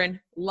having children.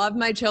 Love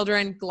my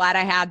children. Glad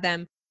I had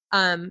them.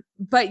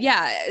 But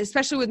yeah,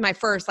 especially with my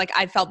first, like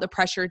I felt the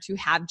pressure to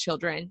have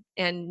children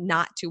and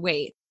not to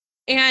wait.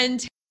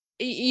 And,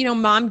 you know,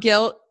 mom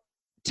guilt,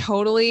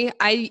 totally.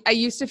 I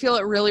used to feel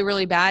it really,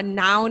 really bad.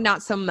 Now,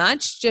 not so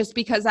much, just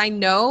because I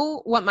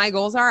know what my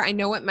goals are. I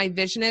know what my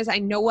vision is. I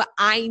know what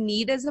I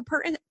need as a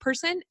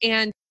person.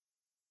 And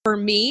for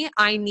me,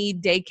 I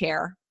need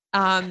daycare.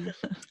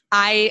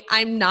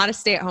 I'm not a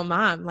stay-at-home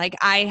mom. Like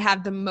I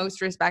have the most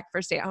respect for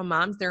stay-at-home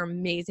moms. They're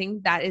amazing.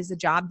 That is a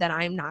job that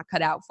I'm not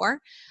cut out for.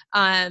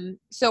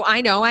 So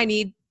I know I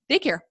need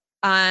daycare.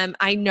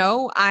 I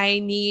know I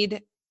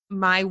need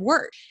my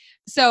work.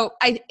 So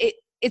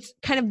it's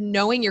kind of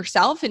knowing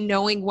yourself and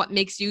knowing what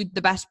makes you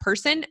the best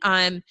person.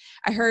 I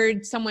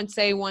heard someone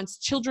say once,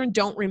 children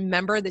don't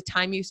remember the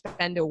time you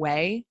spend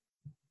away.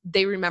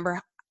 They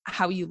remember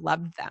how you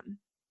loved them.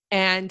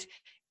 And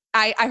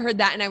I heard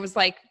that and I was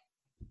like,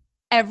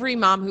 every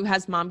mom who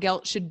has mom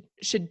guilt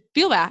should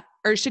feel that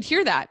or should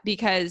hear that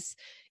because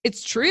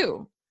it's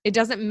true. It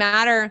doesn't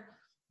matter.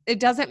 It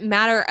doesn't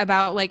matter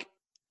about like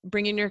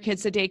bringing your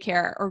kids to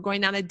daycare or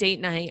going on a date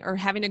night or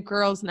having a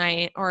girls'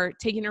 night or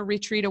taking a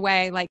retreat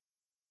away, like,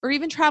 or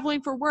even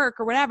traveling for work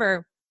or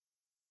whatever.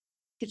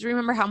 Just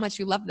remember how much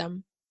you love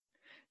them.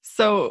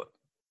 So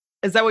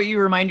is that what you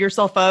remind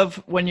yourself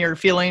of when you're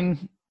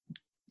struggling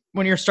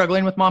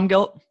with mom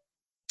guilt?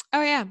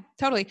 Oh yeah,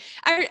 totally.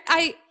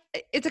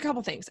 It's a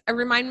couple things. I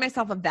remind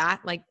myself of that,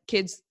 like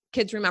kids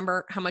kids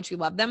remember how much you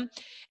love them.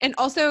 And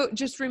also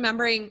just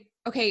remembering,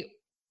 okay,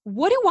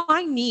 what do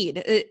I need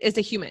as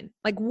a human?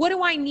 Like, what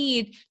do I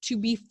need to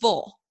be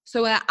full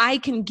so that I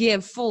can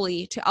give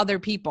fully to other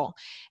people?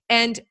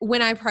 And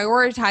when I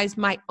prioritize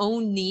my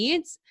own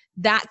needs,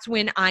 that's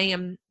when I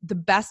am the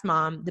best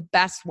mom, the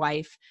best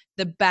wife,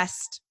 the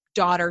best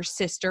daughter,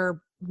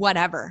 sister,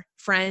 whatever,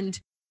 friend.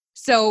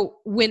 So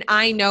when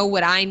I know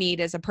what I need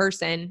as a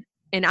person,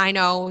 and I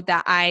know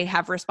that I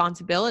have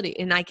responsibility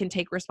and I can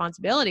take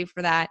responsibility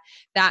for that,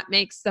 that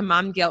makes the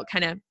mom guilt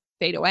kind of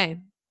fade away.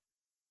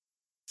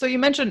 So you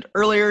mentioned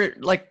earlier,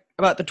 like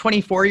about the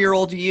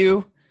 24-year-old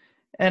you,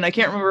 and I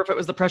can't remember if it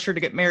was the pressure to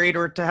get married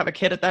or to have a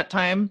kid at that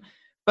time,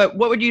 but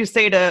what would you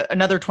say to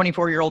another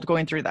 24-year-old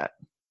going through that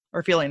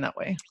or feeling that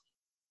way?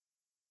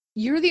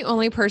 You're the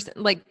only person,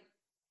 like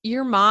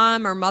your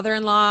mom or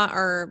mother-in-law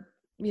or,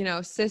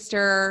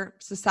 sister,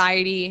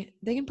 society,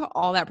 they can put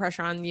all that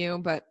pressure on you,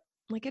 but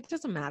like, it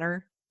doesn't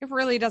matter. It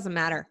really doesn't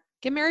matter.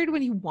 Get married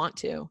when you want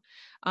to.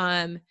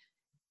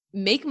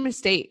 Make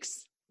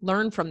mistakes,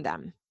 learn from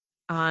them.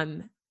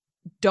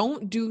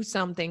 Don't do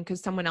something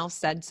because someone else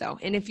said so.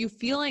 And if you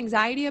feel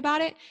anxiety about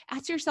it,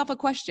 ask yourself a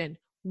question.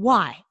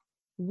 Why?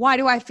 Why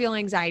do I feel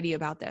anxiety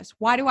about this?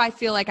 Why do I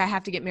feel like I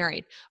have to get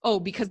married? Oh,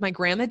 because my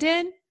grandma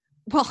did?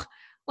 Well,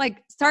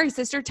 like, sorry,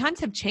 sister, times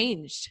have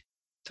changed.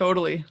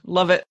 Totally.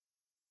 Love it.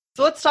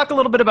 So let's talk a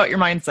little bit about your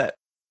mindset.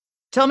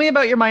 Tell me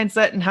about your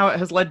mindset and how it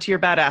has led to your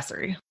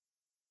badassery.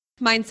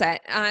 Mindset.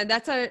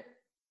 That's a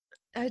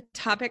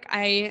topic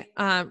I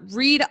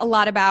read a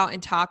lot about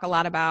and talk a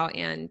lot about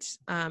and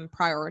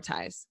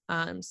prioritize.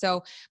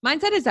 So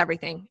mindset is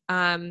everything,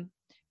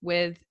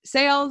 with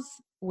sales,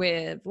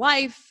 with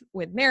life,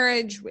 with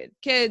marriage, with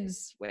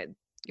kids, with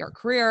your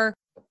career.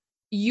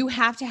 You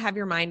have to have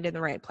your mind in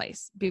the right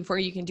place before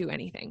you can do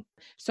anything.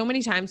 So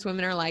many times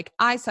women are like,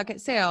 I suck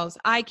at sales.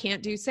 I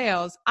can't do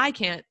sales. I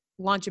can't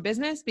launch a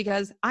business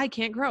because I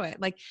can't grow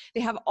it. Like,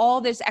 they have all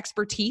this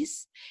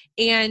expertise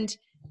and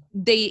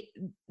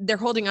they're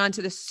holding on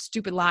to this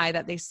stupid lie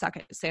that they suck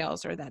at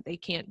sales or that they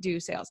can't do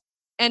sales.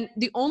 And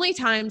the only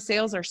time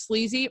sales are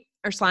sleazy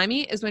or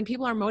slimy is when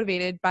people are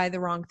motivated by the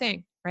wrong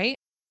thing, right?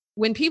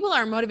 When people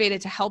are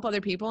motivated to help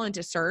other people and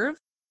to serve, it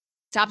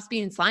stops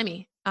being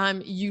slimy.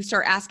 You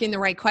start asking the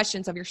right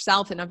questions of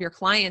yourself and of your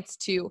clients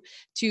to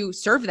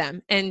serve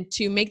them and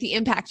to make the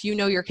impact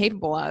you're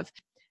capable of.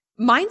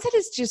 Mindset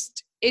is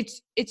just,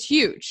 it's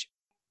huge.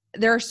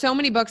 There are so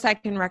many books I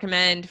can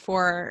recommend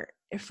for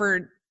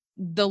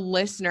the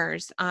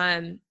listeners.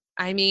 I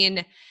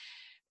mean,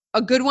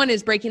 a good one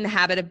is Breaking the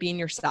Habit of Being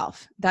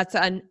Yourself. That's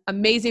an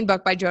amazing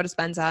book by Joe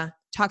Dispenza.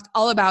 Talks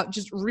all about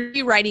just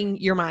rewriting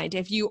your mind.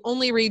 If you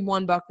only read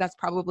one book, that's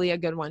probably a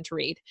good one to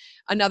read.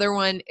 Another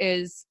one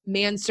is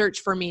Man's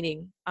Search for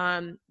Meaning.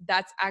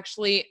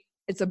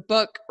 It's a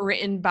book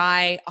written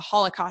by a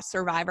Holocaust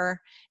survivor.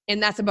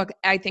 And that's a book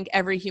I think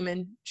every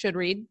human should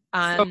read.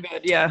 So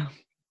good. Yeah.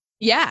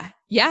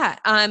 Yeah.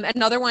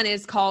 Another one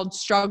is called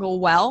Struggle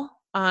Well.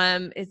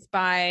 It's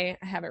by,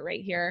 I have it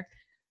right here,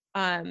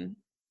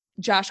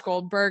 Josh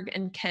Goldberg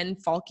and Ken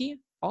Falke.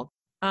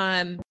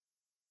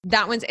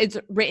 That it's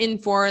written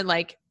for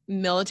like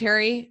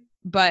military,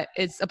 but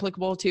it's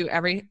applicable to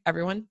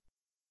everyone.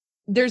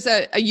 There's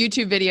a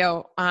YouTube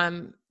video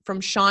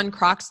from Sean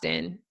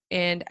Croxton,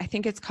 and I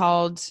think it's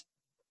called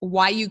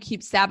Why You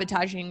Keep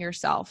Sabotaging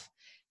Yourself.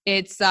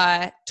 It's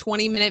a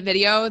 20-minute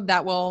video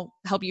that will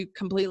help you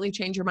completely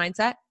change your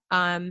mindset.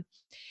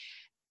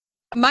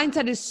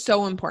 Mindset is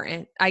so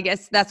important. I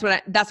guess that's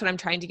what I'm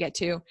trying to get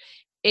to.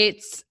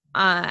 It's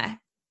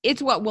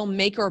what will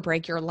make or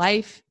break your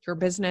life, your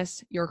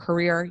business, your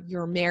career,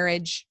 your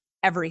marriage,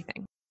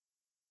 everything.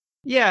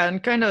 Yeah.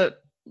 And kind of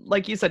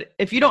like you said,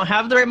 if you don't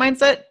have the right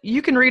mindset,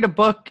 you can read a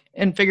book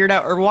and figure it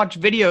out or watch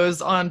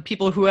videos on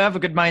people who have a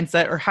good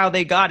mindset or how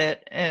they got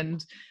it.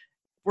 And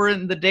we're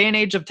in the day and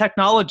age of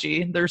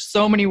technology. There's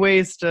so many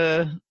ways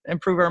to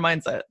improve our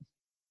mindset.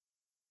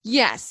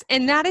 Yes.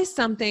 And that is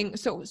something,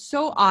 so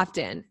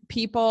often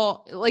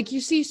people, like, you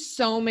see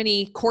so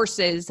many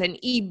courses and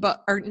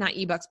not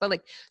ebooks, but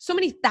like so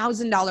many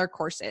 $1,000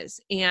 courses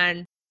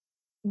and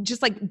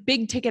just like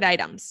big ticket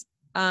items,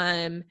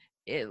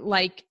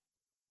 like,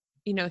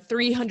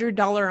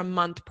 $300 a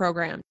month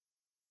program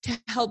to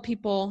help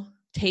people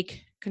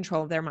take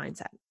control of their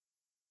mindset.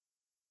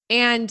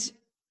 And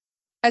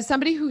as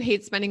somebody who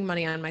hates spending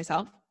money on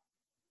myself,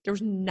 there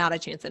was not a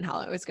chance in hell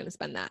I was going to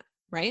spend that.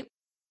 Right.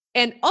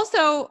 And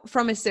also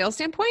from a sales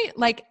standpoint,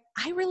 like,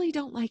 I really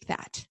don't like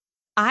that.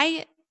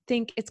 I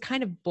think it's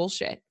kind of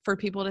bullshit for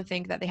people to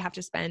think that they have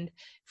to spend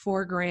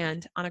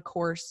 $4,000 on a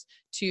course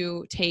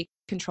to take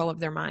control of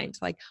their mind.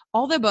 Like,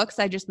 all the books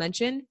I just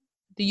mentioned,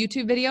 the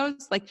YouTube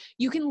videos, like,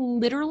 you can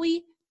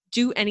literally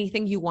do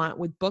anything you want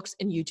with books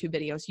and YouTube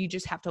videos. You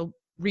just have to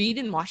read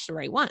and watch the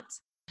right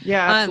ones.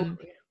 Yeah.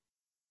 Absolutely.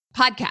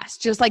 Podcasts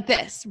just like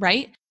this,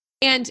 right?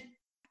 And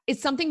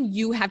it's something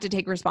you have to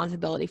take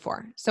responsibility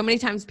for. So many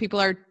times people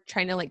are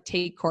trying to like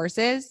take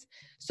courses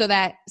so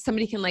that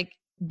somebody can like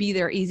be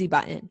their easy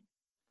button.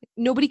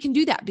 Nobody can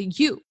do that but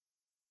you.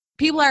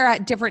 People are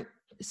at different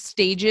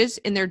stages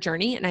in their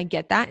journey, and I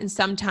get that. And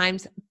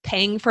sometimes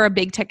paying for a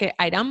big ticket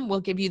item will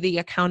give you the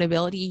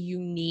accountability you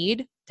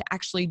need to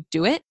actually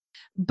do it.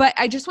 But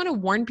I just want to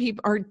warn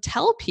people or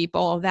tell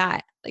people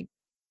that like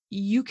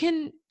you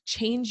can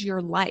change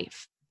your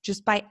life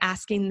just by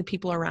asking the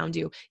people around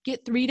you.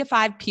 Get 3 to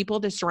 5 people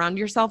to surround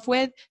yourself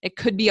with. It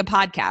could be a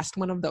podcast.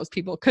 One of those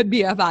people could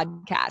be a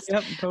podcast.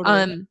 Yep,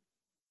 totally.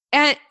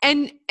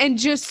 And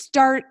just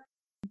start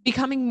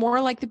becoming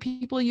more like the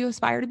people you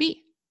aspire to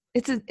be.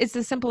 It's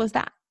as simple as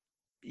that.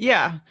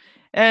 Yeah.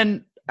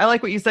 And I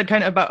like what you said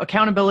kind of about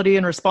accountability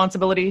and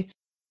responsibility.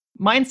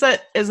 Mindset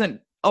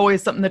isn't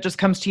always something that just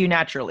comes to you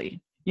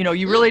naturally. You know,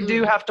 you really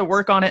do have to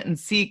work on it and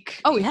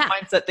seek the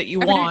mindset that you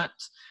want,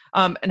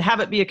 and have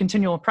it be a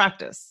continual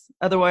practice.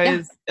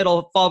 Otherwise,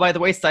 it'll fall by the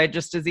wayside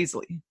just as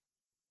easily.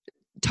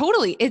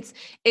 Totally. It's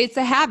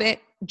a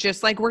habit,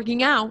 just like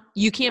working out.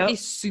 You can't be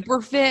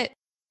super fit.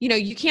 You know,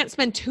 you can't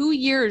spend 2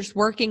 years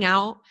working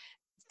out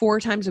 4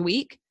 times a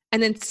week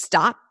and then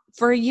stop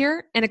for a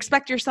year and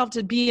expect yourself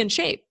to be in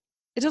shape.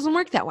 It doesn't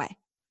work that way.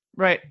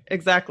 Right.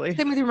 Exactly.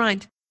 Same with your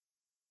mind.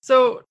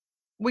 So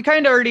we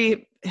kind of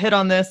already hit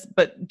on this,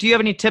 but do you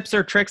have any tips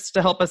or tricks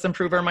to help us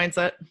improve our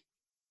mindset?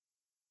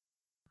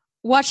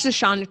 Watch the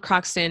Sean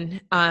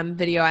Croxton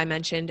video I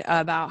mentioned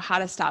about how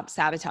to stop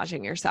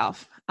sabotaging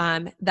yourself.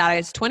 That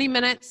is 20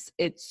 minutes.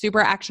 It's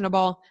super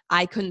actionable.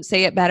 I couldn't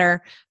say it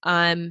better.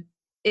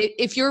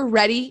 If you're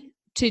ready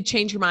to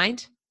change your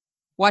mind,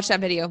 watch that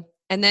video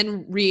and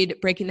then read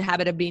Breaking the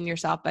Habit of Being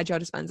Yourself by Joe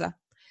Dispenza.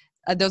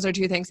 Those are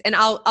 2 things. And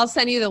I'll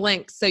send you the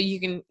links so you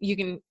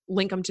can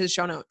link them to the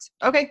show notes.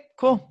 Okay,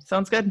 cool.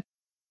 Sounds good.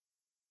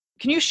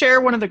 Can you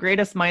share one of the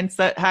greatest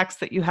mindset hacks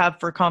that you have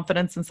for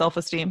confidence and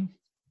self-esteem?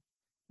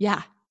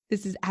 Yeah,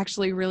 this is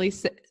actually really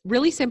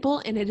simple,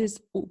 and it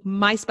is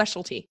my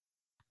specialty.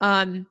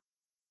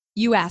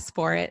 You ask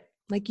for it.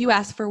 Like you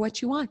ask for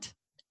what you want.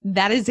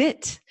 That is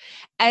it.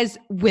 As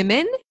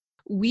women,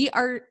 we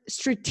are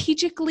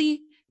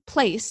strategically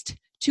placed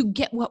to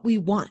get what we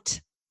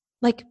want.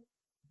 Like,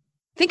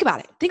 think about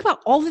it. Think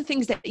about all the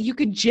things that you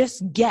could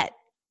just get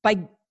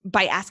by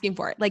asking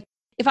for it. Like,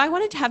 if I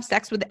wanted to have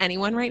sex with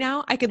anyone right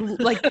now, I could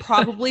like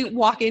probably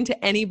walk into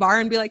any bar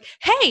and be like,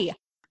 hey,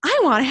 I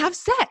want to have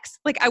sex.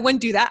 Like, I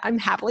wouldn't do that. I'm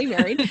happily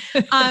married.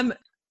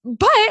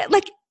 But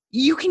like,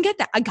 you can get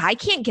that. A guy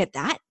can't get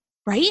that,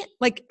 right?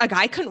 Like, a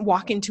guy couldn't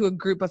walk into a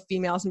group of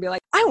females and be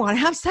like, I want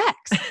to have sex.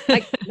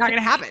 Like, not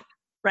going to happen,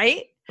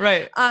 right?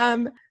 Right.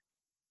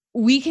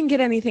 We can get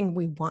anything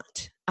we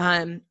want.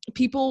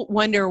 People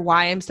wonder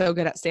why I'm so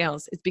good at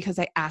sales. It's because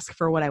I ask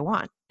for what I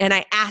want, and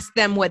I ask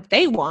them what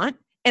they want,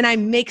 and I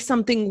make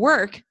something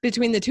work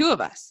between the two of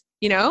us.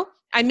 You know,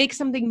 I make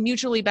something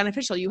mutually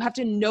beneficial. You have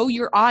to know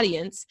your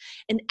audience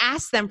and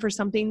ask them for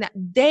something that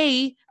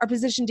they are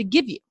positioned to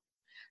give you.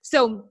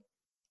 So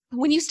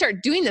when you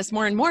start doing this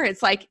more and more,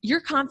 it's like your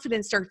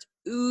confidence starts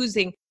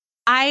oozing.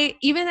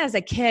 Even as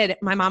a kid,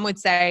 my mom would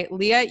say,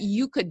 Leah,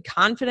 you could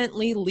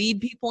confidently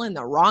lead people in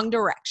the wrong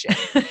direction.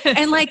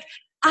 And like,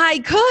 I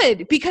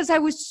could, because I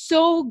was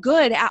so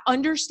good at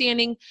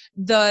understanding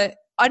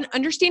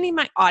understanding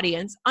my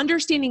audience,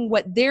 understanding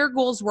what their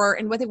goals were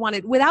and what they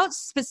wanted without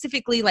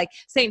specifically like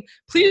saying,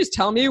 please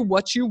tell me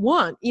what you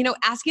want, you know,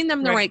 asking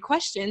them the right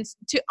questions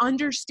to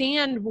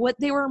understand what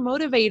they were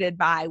motivated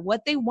by,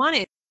 what they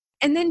wanted.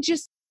 And then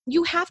just,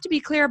 you have to be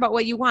clear about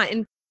what you want.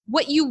 And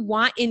what you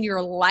want in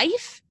your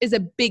life is a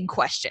big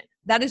question.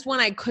 That is one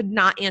I could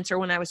not answer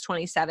when I was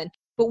 27.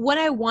 But what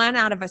I want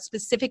out of a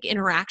specific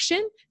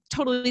interaction,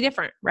 totally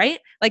different, right?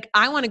 Like,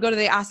 I want to go to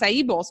the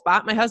acai bowl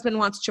spot. My husband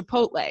wants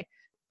Chipotle.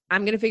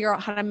 I'm going to figure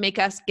out how to make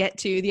us get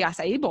to the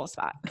acai bowl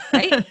spot,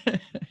 right?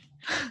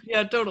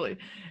 Yeah, totally.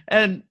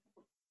 And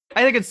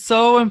I think it's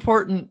so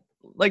important,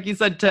 like you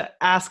said, to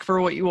ask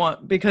for what you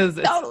want, because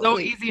it's so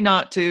easy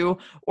not to,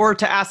 or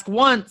to ask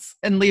once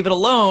and leave it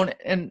alone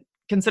and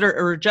consider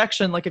a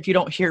rejection. Like if you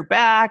don't hear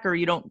back or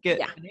you don't get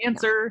an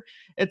answer,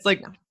 it's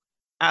like,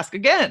 ask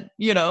again,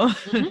 you know?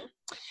 Mm-hmm.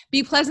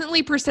 Be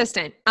pleasantly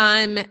persistent.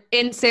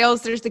 In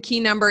sales, there's the key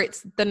number.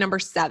 It's the number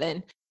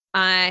 7.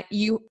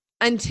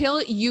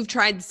 Until you've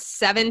tried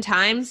 7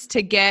 times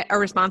to get a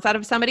response out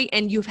of somebody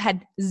and you've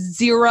had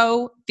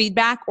 0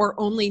 feedback or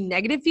only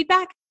negative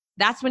feedback,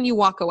 that's when you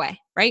walk away,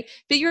 right?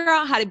 Figure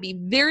out how to be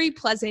very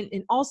pleasant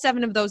in all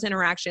 7 of those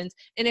interactions.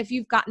 And if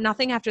you've got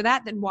nothing after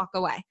that, then walk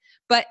away.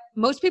 But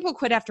most people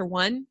quit after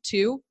 1,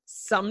 2,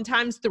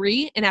 sometimes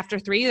 3. And after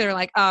 3, they're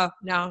like, oh,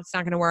 no, it's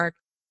not going to work.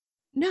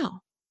 No,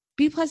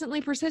 be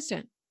pleasantly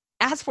persistent.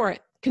 Ask for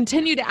it.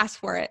 Continue to ask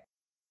for it.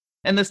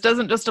 And this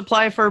doesn't just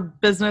apply for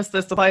business.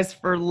 This applies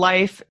for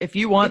life. If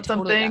you want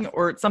something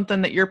or it's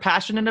something that you're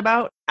passionate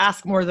about,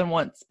 ask more than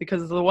once,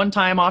 because the one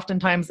time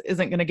oftentimes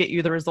isn't going to get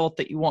you the result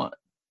that you want.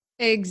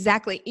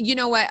 Exactly. You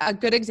know what? A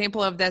good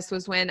example of this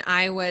was when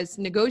I was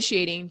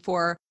negotiating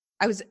for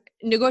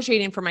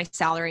my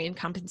salary and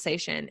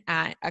compensation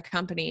at a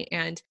company.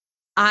 And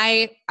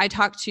I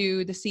talked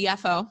to the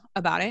CFO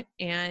about it,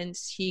 and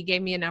he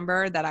gave me a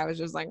number that I was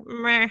just like,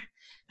 meh.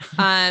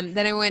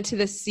 Then I went to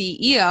the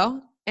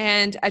CEO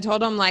and I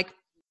told him, like,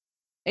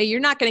 hey,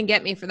 you're not going to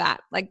get me for that.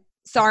 Like,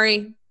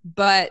 sorry,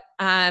 but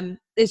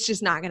it's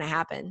just not going to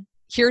happen.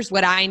 Here's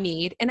what I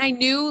need. And I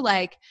knew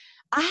like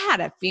I had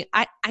a feel.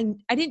 I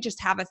didn't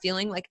just have a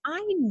feeling, like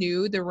I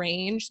knew the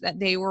range that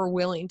they were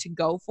willing to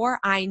go for.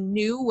 I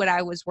knew what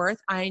I was worth.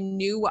 I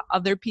knew what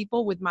other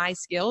people with my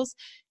skills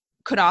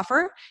could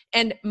offer.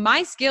 And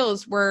my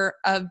skills were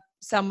of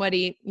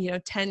somebody,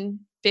 10,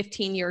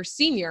 15 years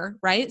senior,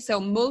 right? So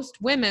most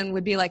women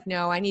would be like,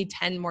 no, I need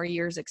 10 more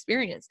years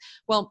experience.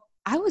 Well,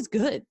 I was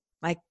good.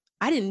 Like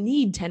I didn't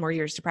need 10 more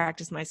years to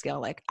practice my skill.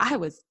 Like I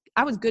was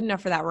good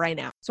enough for that right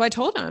now. So I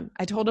told him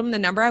the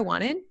number I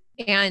wanted,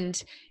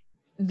 and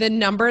the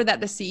number that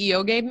the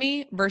CEO gave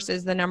me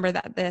versus the number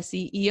that the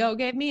CEO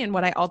gave me and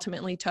what I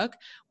ultimately took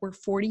were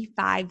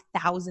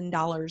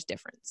 $45,000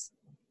 difference.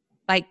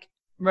 Like,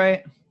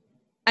 right.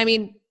 I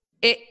mean,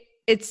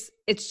 it's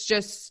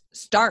just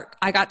stark.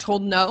 I got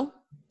told no.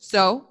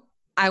 So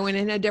I went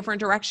in a different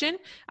direction.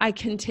 I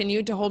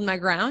continued to hold my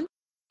ground,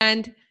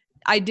 and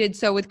I did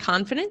so with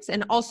confidence,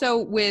 and also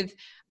with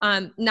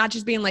not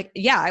just being like,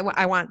 yeah,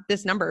 I want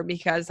this number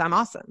because I'm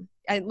awesome.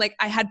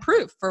 I had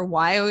proof for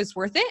why I was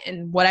worth it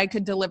and what I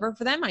could deliver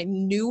for them. I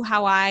knew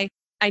how I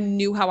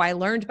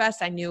learned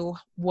best. I knew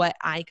what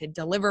I could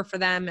deliver for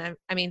them.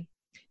 I mean,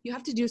 you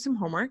have to do some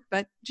homework,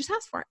 but just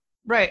ask for it.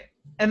 Right.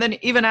 And then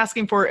even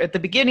asking for it at the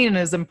beginning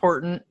is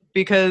important,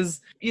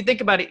 because you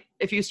think about it,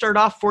 if you start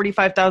off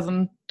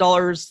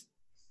 $45,000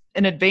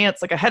 in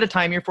advance, like ahead of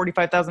time, you're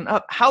 $45,000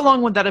 up. How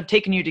long would that have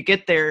taken you to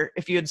get there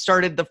if you had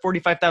started the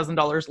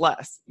 $45,000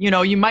 less?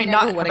 You might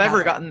not have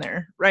ever gotten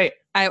there. Right.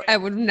 I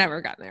would have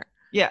never gotten there.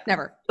 Yeah.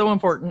 Never. So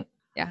important.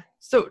 Yeah.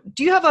 So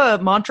do you have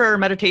a mantra or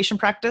meditation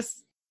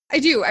practice? I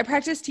do. I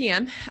practice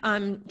TM,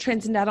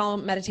 transcendental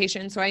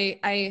meditation. So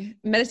I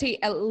meditate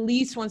at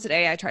least once a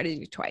day. I try to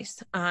do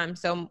twice.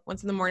 So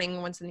once in the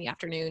morning, once in the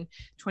afternoon,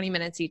 20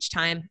 minutes each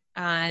time.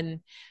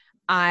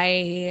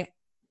 I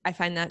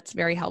find that's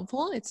very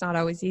helpful. It's not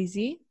always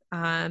easy.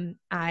 I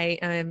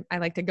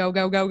like to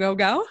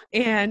go,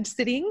 and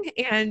sitting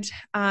and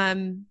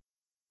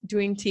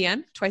doing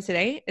TM twice a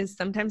day is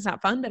sometimes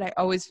not fun, but I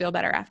always feel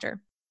better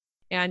after,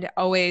 and it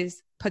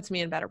always puts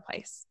me in a better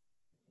place.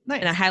 Nice.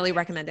 And I highly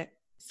recommend it.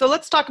 So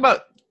let's talk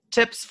about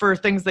tips for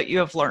things that you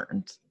have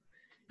learned.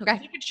 Okay.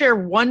 If you could share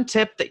one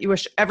tip that you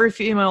wish every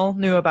female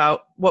knew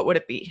about, what would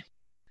it be?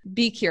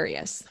 Be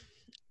curious.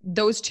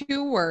 Those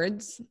two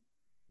words,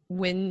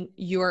 when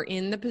you're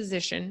in the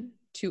position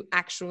to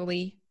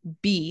actually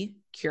be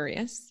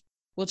curious,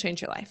 will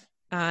change your life.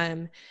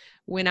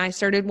 When I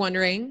started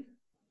wondering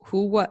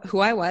who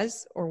I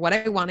was, or what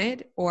I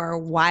wanted, or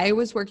why I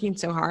was working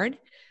so hard,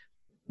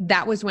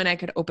 that was when I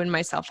could open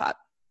myself up.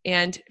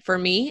 And for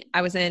me,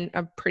 I was in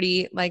a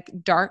pretty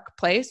dark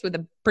place with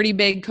a pretty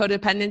big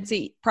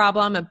codependency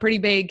problem, a pretty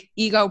big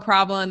ego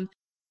problem.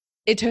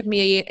 It took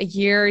me a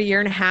year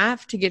and a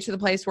half to get to the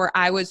place where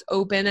I was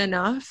open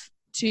enough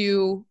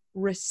to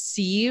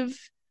receive,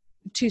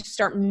 to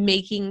start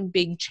making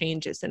big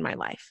changes in my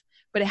life.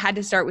 But it had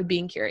to start with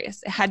being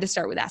curious. It had to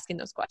start with asking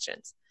those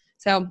questions.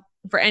 So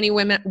for any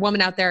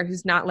woman out there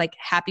who's not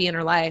happy in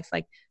her life,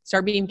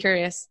 start being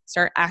curious,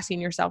 start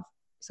asking yourself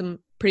some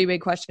pretty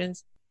big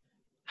questions.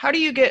 How do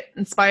you get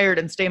inspired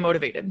and stay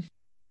motivated?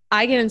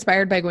 I get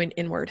inspired by going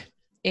inward,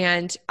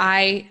 and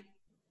I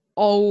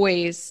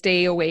always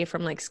stay away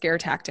from scare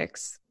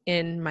tactics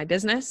in my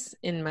business,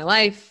 in my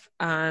life.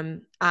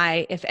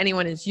 If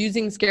anyone is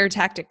using scare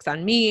tactics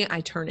on me,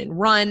 I turn and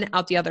run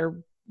out the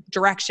other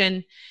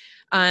direction.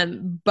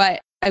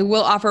 But I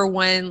will offer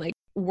one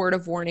word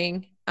of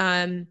warning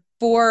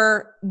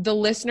for the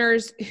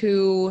listeners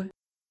who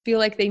feel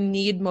like they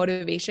need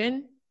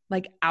motivation.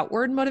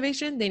 Outward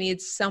motivation. They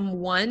need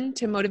someone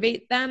to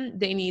motivate them.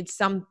 They need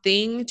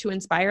something to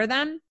inspire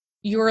them.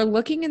 You're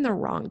looking in the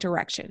wrong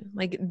direction.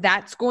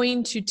 That's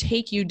going to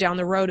take you down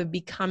the road of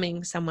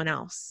becoming someone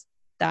else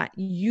that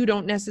you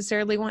don't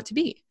necessarily want to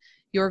be.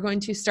 You're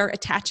going to start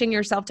attaching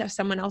yourself to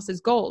someone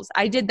else's goals.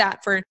 I did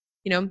that for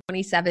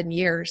 27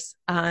 years.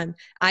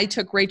 I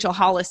took Rachel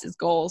Hollis's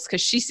goals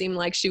because she seemed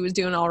like she was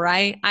doing all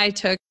right. I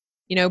took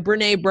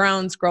Brene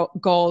Brown's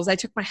goals. I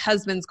took my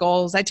husband's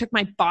goals. I took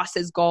my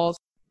boss's goals.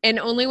 And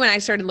only when I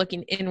started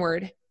looking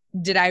inward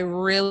did I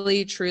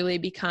really, truly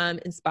become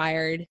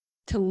inspired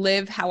to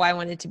live how I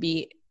wanted to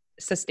be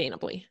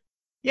sustainably.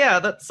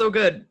 Yeah, that's so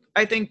good.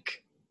 I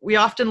think we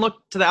often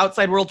look to the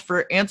outside world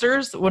for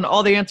answers when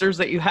all the answers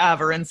that you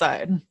have are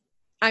inside.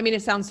 I mean,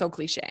 it sounds so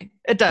cliche.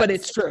 It does. But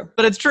it's true.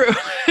 But it's true.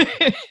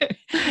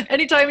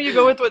 Anytime you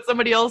go with what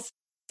somebody else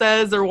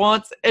says or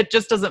wants, it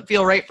just doesn't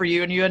feel right for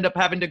you, and you end up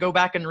having to go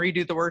back and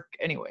redo the work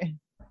anyway.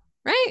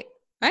 Right.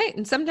 Right.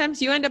 And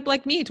sometimes you end up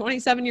like me,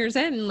 27 years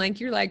in,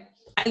 and you're like,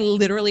 I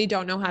literally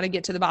don't know how to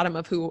get to the bottom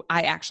of who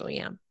I actually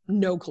am.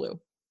 No clue.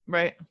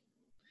 Right.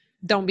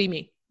 Don't be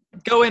me.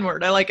 Go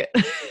inward. I like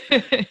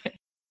it.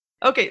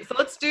 Okay. So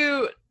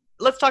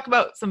let's talk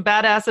about some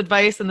badass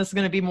advice, and this is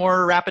going to be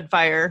more rapid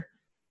fire.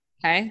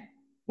 Okay.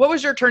 What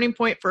was your turning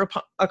point for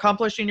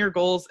accomplishing your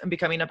goals and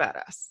becoming a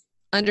badass?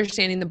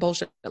 Understanding the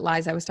bullshit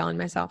lies I was telling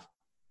myself.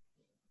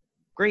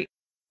 Great.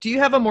 Do you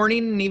have a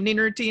morning and evening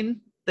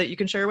routine that you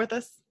can share with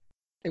us?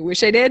 I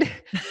wish I did.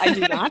 I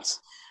do not.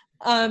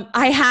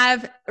 I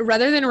have,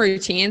 rather than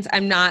routines, I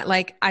do not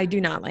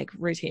like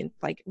routines.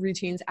 Like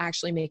routines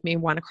actually make me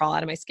want to crawl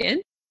out of my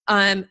skin.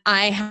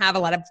 I have a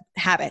lot of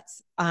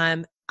habits.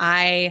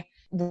 I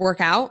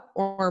work out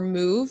or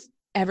move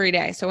every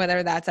day. So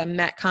whether that's a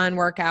Metcon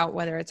workout,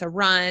 whether it's a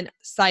run,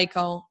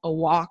 cycle, a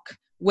walk,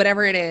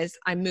 whatever it is,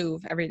 I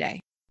move every day.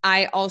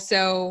 I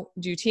also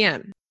do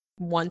TM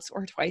once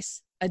or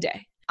twice a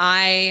day.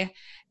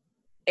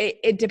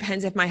 It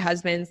depends if my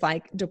husband's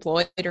like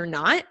deployed or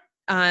not,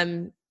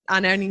 on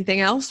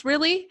anything else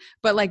really.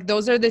 But like,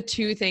 those are the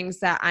two things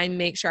that I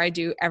make sure I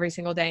do every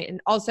single day.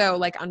 And also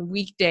like on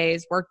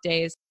weekdays, work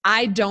days,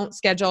 I don't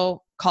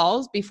schedule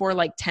calls before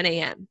like 10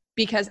 a.m.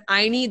 because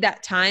I need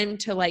that time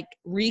to like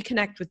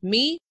reconnect with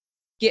me,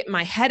 get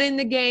my head in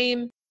the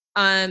game,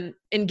 and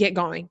get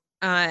going.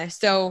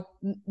 So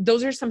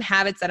those are some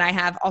habits that I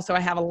have. Also,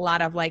 I have a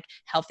lot of like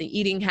healthy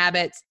eating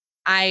habits.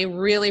 I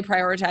really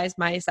prioritize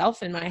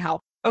myself and my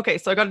health. Okay.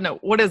 So I got to know,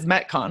 what is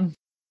Metcon?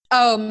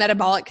 Oh,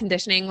 metabolic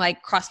conditioning,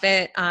 like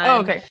CrossFit.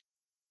 Okay.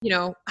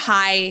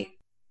 High,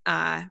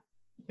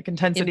 like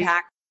intensity.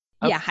 Impact.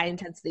 Oh. Yeah. High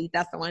intensity.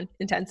 That's the one.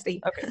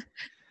 Intensity. Okay.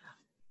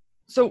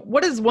 So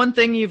what is one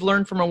thing you've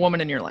learned from a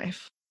woman in your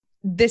life?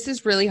 This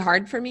is really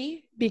hard for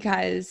me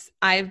because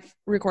I've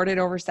recorded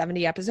over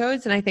 70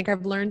 episodes and I think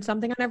I've learned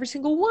something on every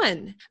single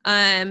one.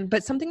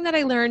 But something that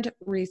I learned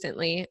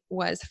recently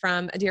was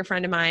from a dear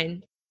friend of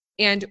mine,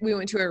 and we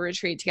went to a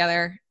retreat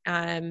together.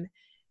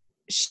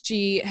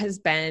 She has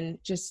been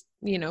just,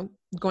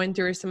 going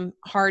through some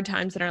hard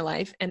times in her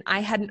life, and I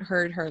hadn't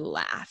heard her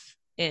laugh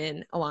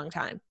in a long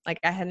time. Like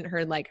I hadn't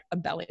heard like a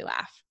belly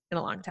laugh in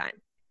a long time.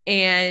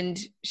 And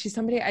she's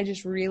somebody I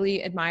just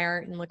really admire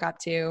and look up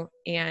to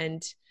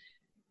and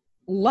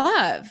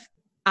love.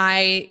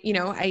 I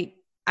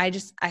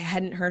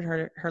hadn't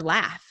heard her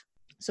laugh.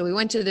 So we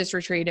went to this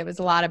retreat. It was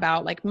a lot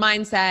about like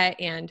mindset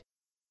and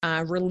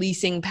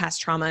releasing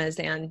past traumas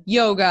and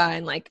yoga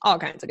and like all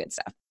kinds of good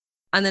stuff.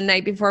 On the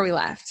night before we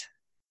left,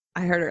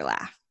 I heard her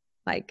laugh.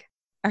 Like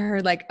I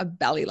heard like a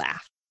belly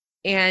laugh.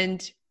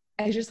 And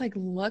I just like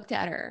looked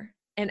at her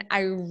and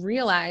I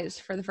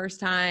realized for the first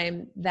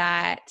time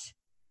that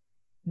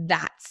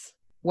that's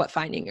what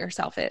finding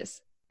yourself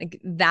is. Like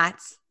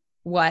that's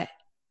what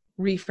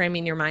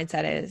reframing your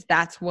mindset is.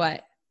 That's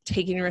what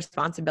taking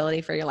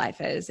responsibility for your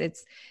life is.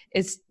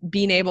 It's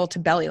being able to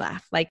belly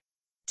laugh, like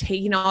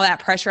taking all that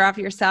pressure off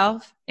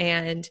yourself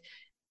and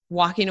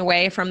walking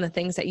away from the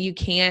things that you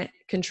can't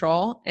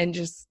control and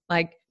just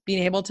like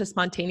being able to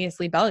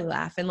spontaneously belly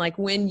laugh. And like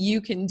when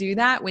you can do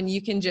that, when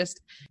you can just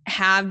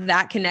have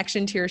that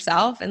connection to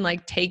yourself and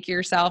like take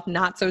yourself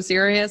not so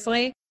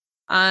seriously,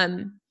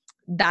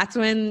 that's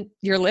when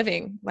you're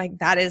living. Like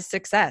that is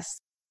success.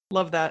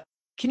 Love that.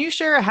 Can you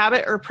share a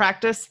habit or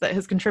practice that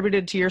has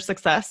contributed to your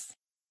success?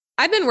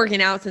 I've been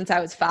working out since I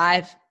was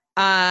 5.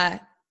 I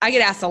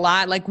get asked a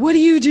lot, like, what do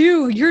you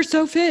do? You're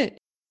so fit.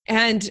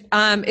 And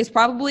it's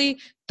probably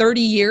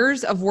 30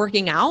 years of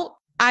working out.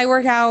 I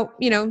work out,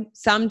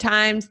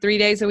 sometimes 3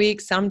 days a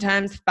week,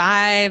 sometimes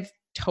 5,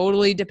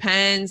 totally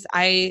depends.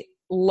 I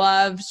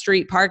love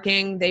street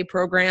parking. They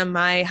program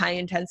my high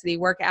intensity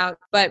workout,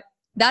 but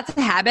that's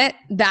a habit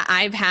that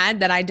I've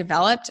had that I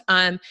developed.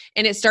 And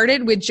it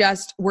started with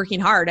just working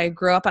hard. I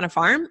grew up on a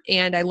farm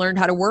and I learned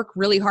how to work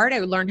really hard. I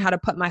learned how to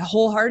put my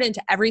whole heart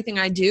into everything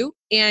I do.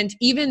 And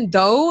even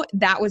though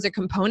that was a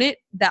component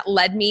that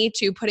led me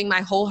to putting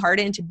my whole heart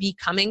into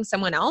becoming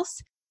someone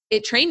else,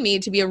 it trained me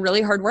to be a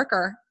really hard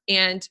worker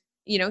and,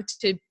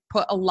 to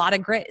put a lot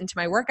of grit into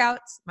my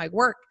workouts, my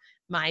work,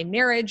 my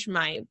marriage,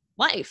 my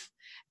life.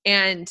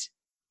 And,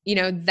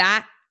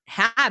 that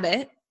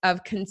habit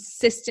of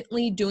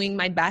consistently doing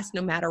my best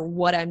no matter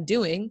what I'm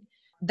doing,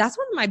 that's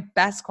one of my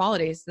best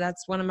qualities.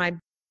 That's one of my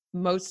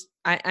most,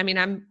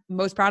 I'm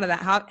most proud of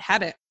that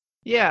habit.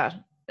 Yeah.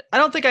 I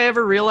don't think I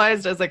ever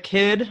realized as a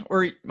kid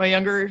or my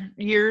younger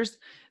years,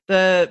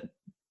 the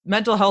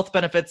mental health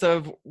benefits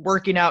of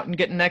working out and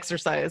getting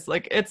exercise.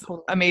 Like it's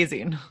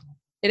amazing.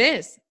 It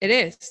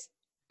is.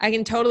 I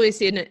can totally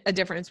see a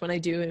difference when I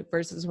do it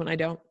versus when I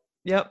don't.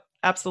 Yep.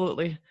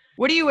 Absolutely.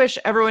 What do you wish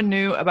everyone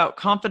knew about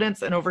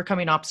confidence and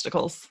overcoming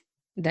obstacles?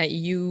 That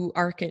you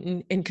are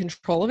in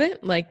control of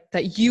it, like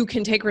that you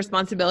can take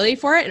responsibility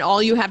for it. And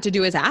all you have to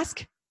do is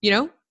ask,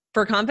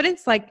 for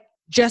confidence, like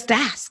just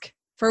ask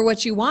for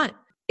what you want.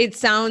 It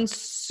sounds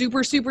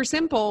super, super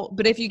simple,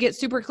 but if you get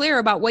super clear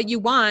about what you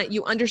want,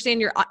 you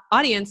understand your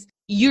audience,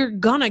 you're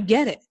gonna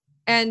get it.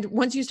 And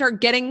once you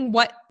start getting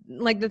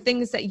the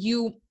things that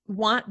you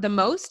want the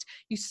most,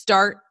 you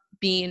start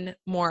being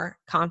more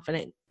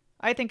confident.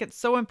 I think it's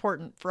so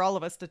important for all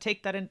of us to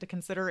take that into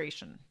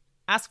consideration.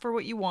 Ask for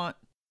what you want,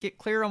 get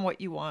clear on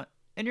what you want,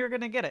 and you're going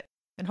to get it.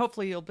 And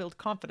hopefully you'll build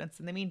confidence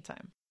in the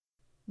meantime.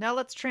 Now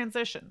let's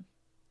transition.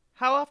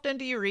 How often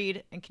do you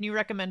read, and can you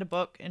recommend a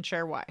book and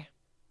share why?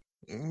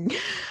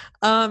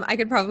 I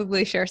could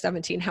probably share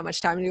 17. How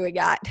much time do we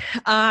got?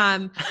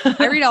 I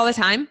read all the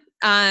time.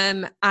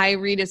 I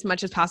read as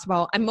much as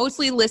possible. I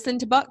mostly listen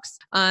to books.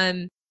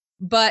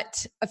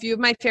 But a few of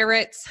my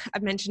favorites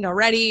I've mentioned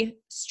already: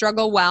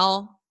 Struggle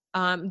Well,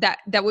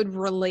 that would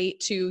relate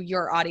to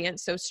your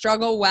audience. So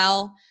Struggle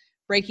Well,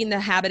 Breaking the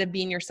Habit of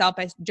Being Yourself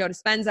by Joe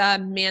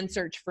Dispenza, Man's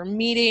Search for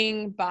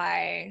Meaning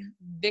by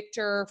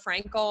Viktor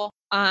Frankl.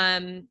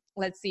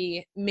 Let's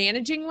see,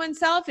 Managing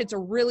Oneself. It's a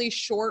really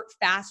short,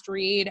 fast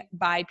read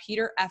by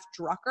Peter F.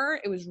 Drucker.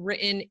 It was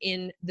written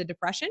in the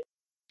Depression.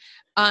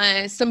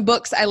 Some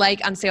books I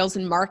like on sales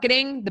and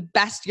marketing, the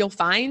best you'll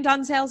find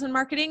on sales and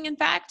marketing, in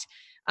fact.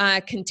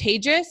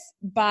 Contagious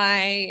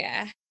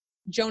by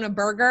Jonah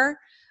Berger.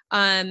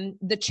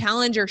 The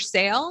Challenger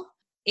Sale,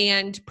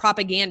 and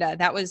Propaganda.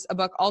 That was a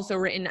book also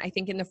written, I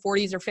think, in the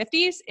 40s or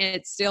 50s. And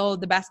it's still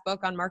the best book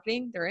on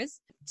marketing there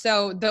is.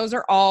 So those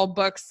are all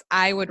books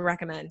I would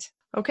recommend.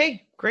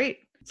 Okay, great.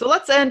 So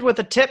let's end with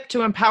a tip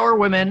to empower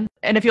women,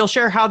 and if you'll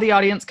share how the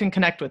audience can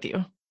connect with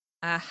you.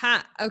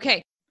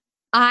 Okay.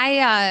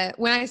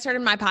 When I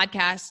started my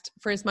podcast,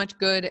 for as much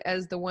good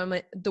as the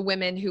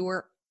women who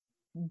were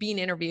being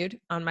interviewed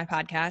on my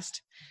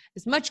podcast,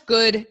 as much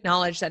good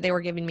knowledge that they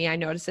were giving me, I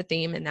noticed a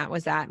theme, and that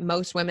was that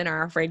most women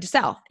are afraid to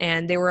sell,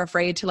 and they were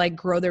afraid to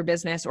grow their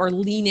business or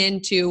lean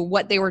into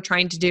what they were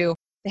trying to do.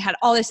 They had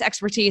all this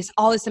expertise,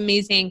 all this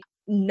amazing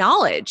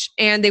knowledge,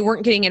 and they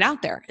weren't getting it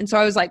out there. And so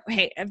I was like,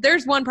 hey, if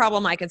there's one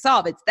problem I can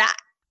solve, it's that.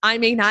 I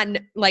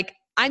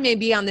may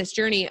be on this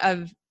journey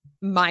of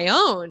my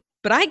own,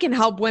 but I can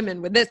help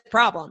women with this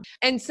problem.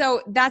 And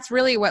so that's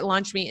really what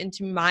launched me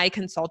into my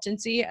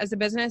consultancy as a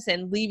business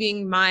and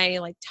leaving my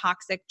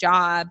toxic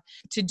job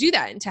to do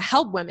that and to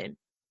help women.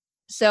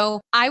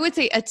 So I would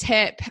say a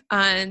tip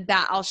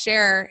that I'll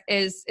share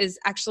is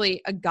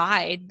actually a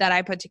guide that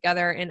I put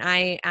together, and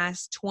I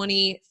asked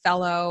 20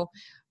 fellow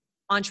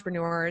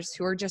entrepreneurs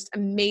who are just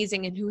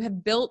amazing and who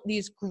have built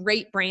these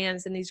great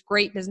brands and these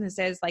great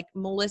businesses, like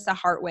Melissa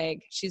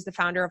Hartwig. She's the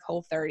founder of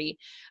Whole30.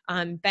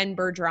 Ben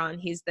Bergeron,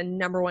 he's the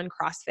 #1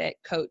 CrossFit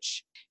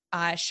coach.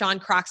 Sean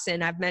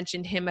Croxton, I've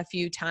mentioned him a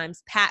few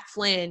times. Pat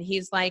Flynn,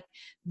 he's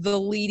the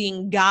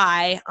leading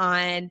guy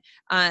on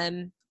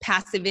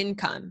passive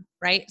income,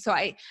 right? So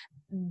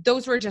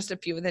those were just a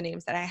few of the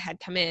names that I had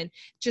come in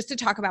just to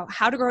talk about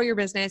how to grow your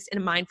business in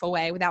a mindful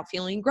way without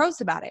feeling gross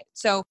about it.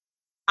 So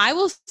I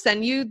will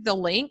send you the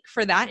link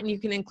for that, and you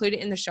can include it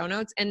in the show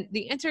notes. And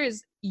the answer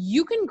is,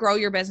 you can grow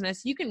your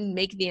business. You can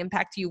make the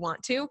impact you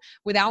want to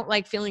without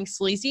feeling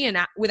sleazy and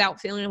without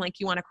feeling like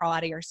you want to crawl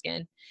out of your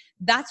skin.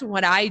 That's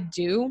what I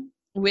do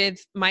with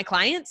my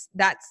clients.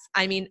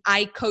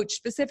 I coach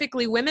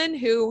specifically women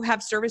who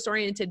have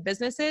service-oriented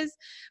businesses,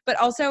 but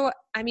also,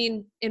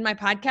 in my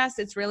podcast,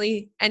 it's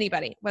really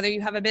anybody, whether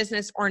you have a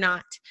business or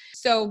not.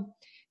 So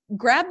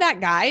grab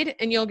that guide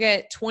and you'll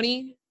get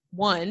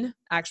 21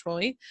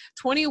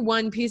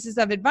 pieces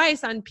of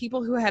advice on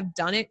people who have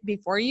done it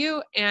before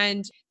you.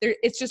 And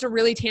it's just a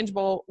really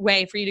tangible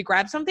way for you to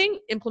grab something,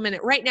 implement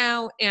it right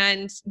now,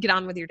 and get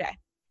on with your day.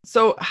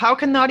 So how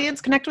can the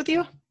audience connect with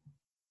you?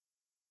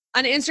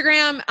 On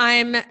Instagram,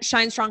 I'm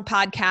Shine Strong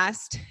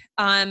Podcast.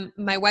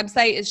 My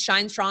website is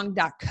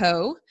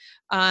shinestrong.co.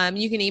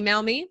 You can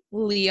email me,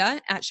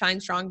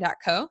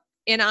 leah@shinestrong.co.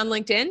 And on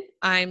LinkedIn,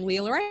 I'm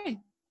Leah Loray.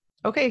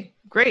 Okay,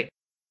 great.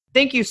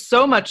 Thank you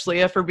so much,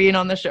 Leah, for being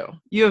on the show.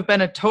 You have been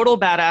a total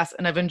badass,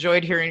 and I've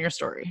enjoyed hearing your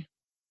story.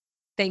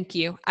 Thank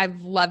you. I've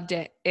loved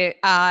it.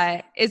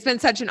 It's been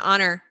such an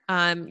honor.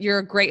 You're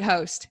a great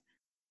host.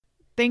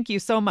 Thank you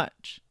so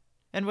much.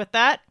 And with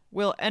that,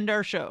 we'll end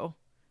our show.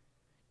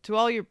 To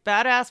all your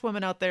badass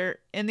women out there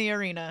in the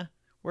arena,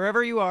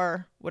 wherever you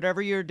are, whatever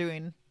you're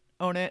doing,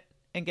 own it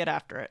and get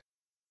after it.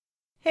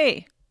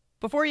 Hey,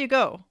 before you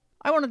go,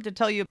 I wanted to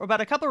tell you about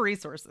a couple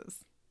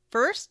resources.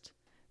 First,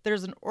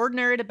 there's an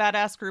Ordinary to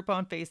Badass group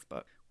on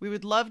Facebook. We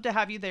would love to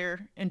have you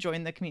there and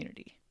join the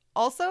community.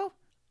 Also,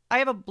 I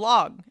have a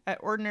blog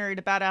at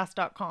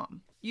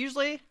ordinarytobadass.com.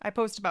 Usually, I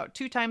post about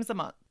 2 times a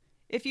month.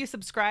 If you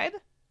subscribe,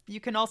 you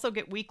can also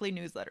get weekly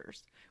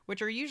newsletters,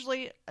 which are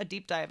usually a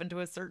deep dive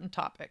into a certain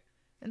topic.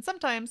 And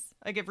sometimes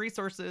I give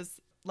resources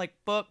like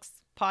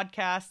books,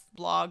 podcasts,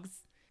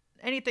 blogs,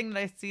 anything that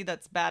I see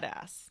that's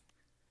badass.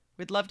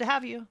 We'd love to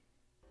have you.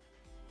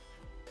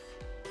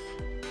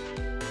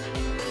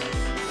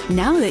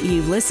 Now that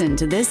you've listened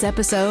to this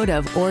episode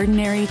of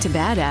Ordinary to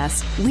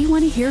Badass, we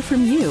want to hear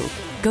from you.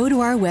 Go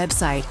to our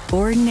website,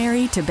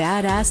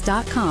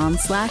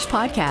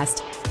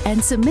 ordinarytobadass.com/podcast,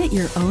 and submit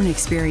your own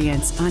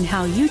experience on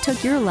how you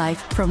took your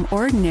life from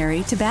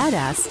ordinary to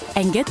badass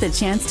and get the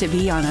chance to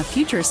be on a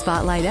future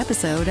Spotlight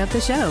episode of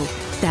the show.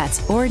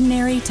 That's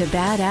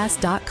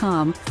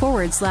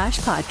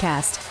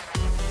ordinarytobadass.com/podcast.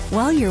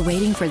 While you're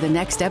waiting for the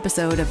next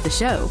episode of the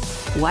show,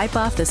 wipe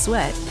off the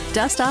sweat,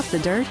 dust off the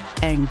dirt,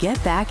 and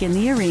get back in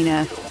the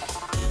arena.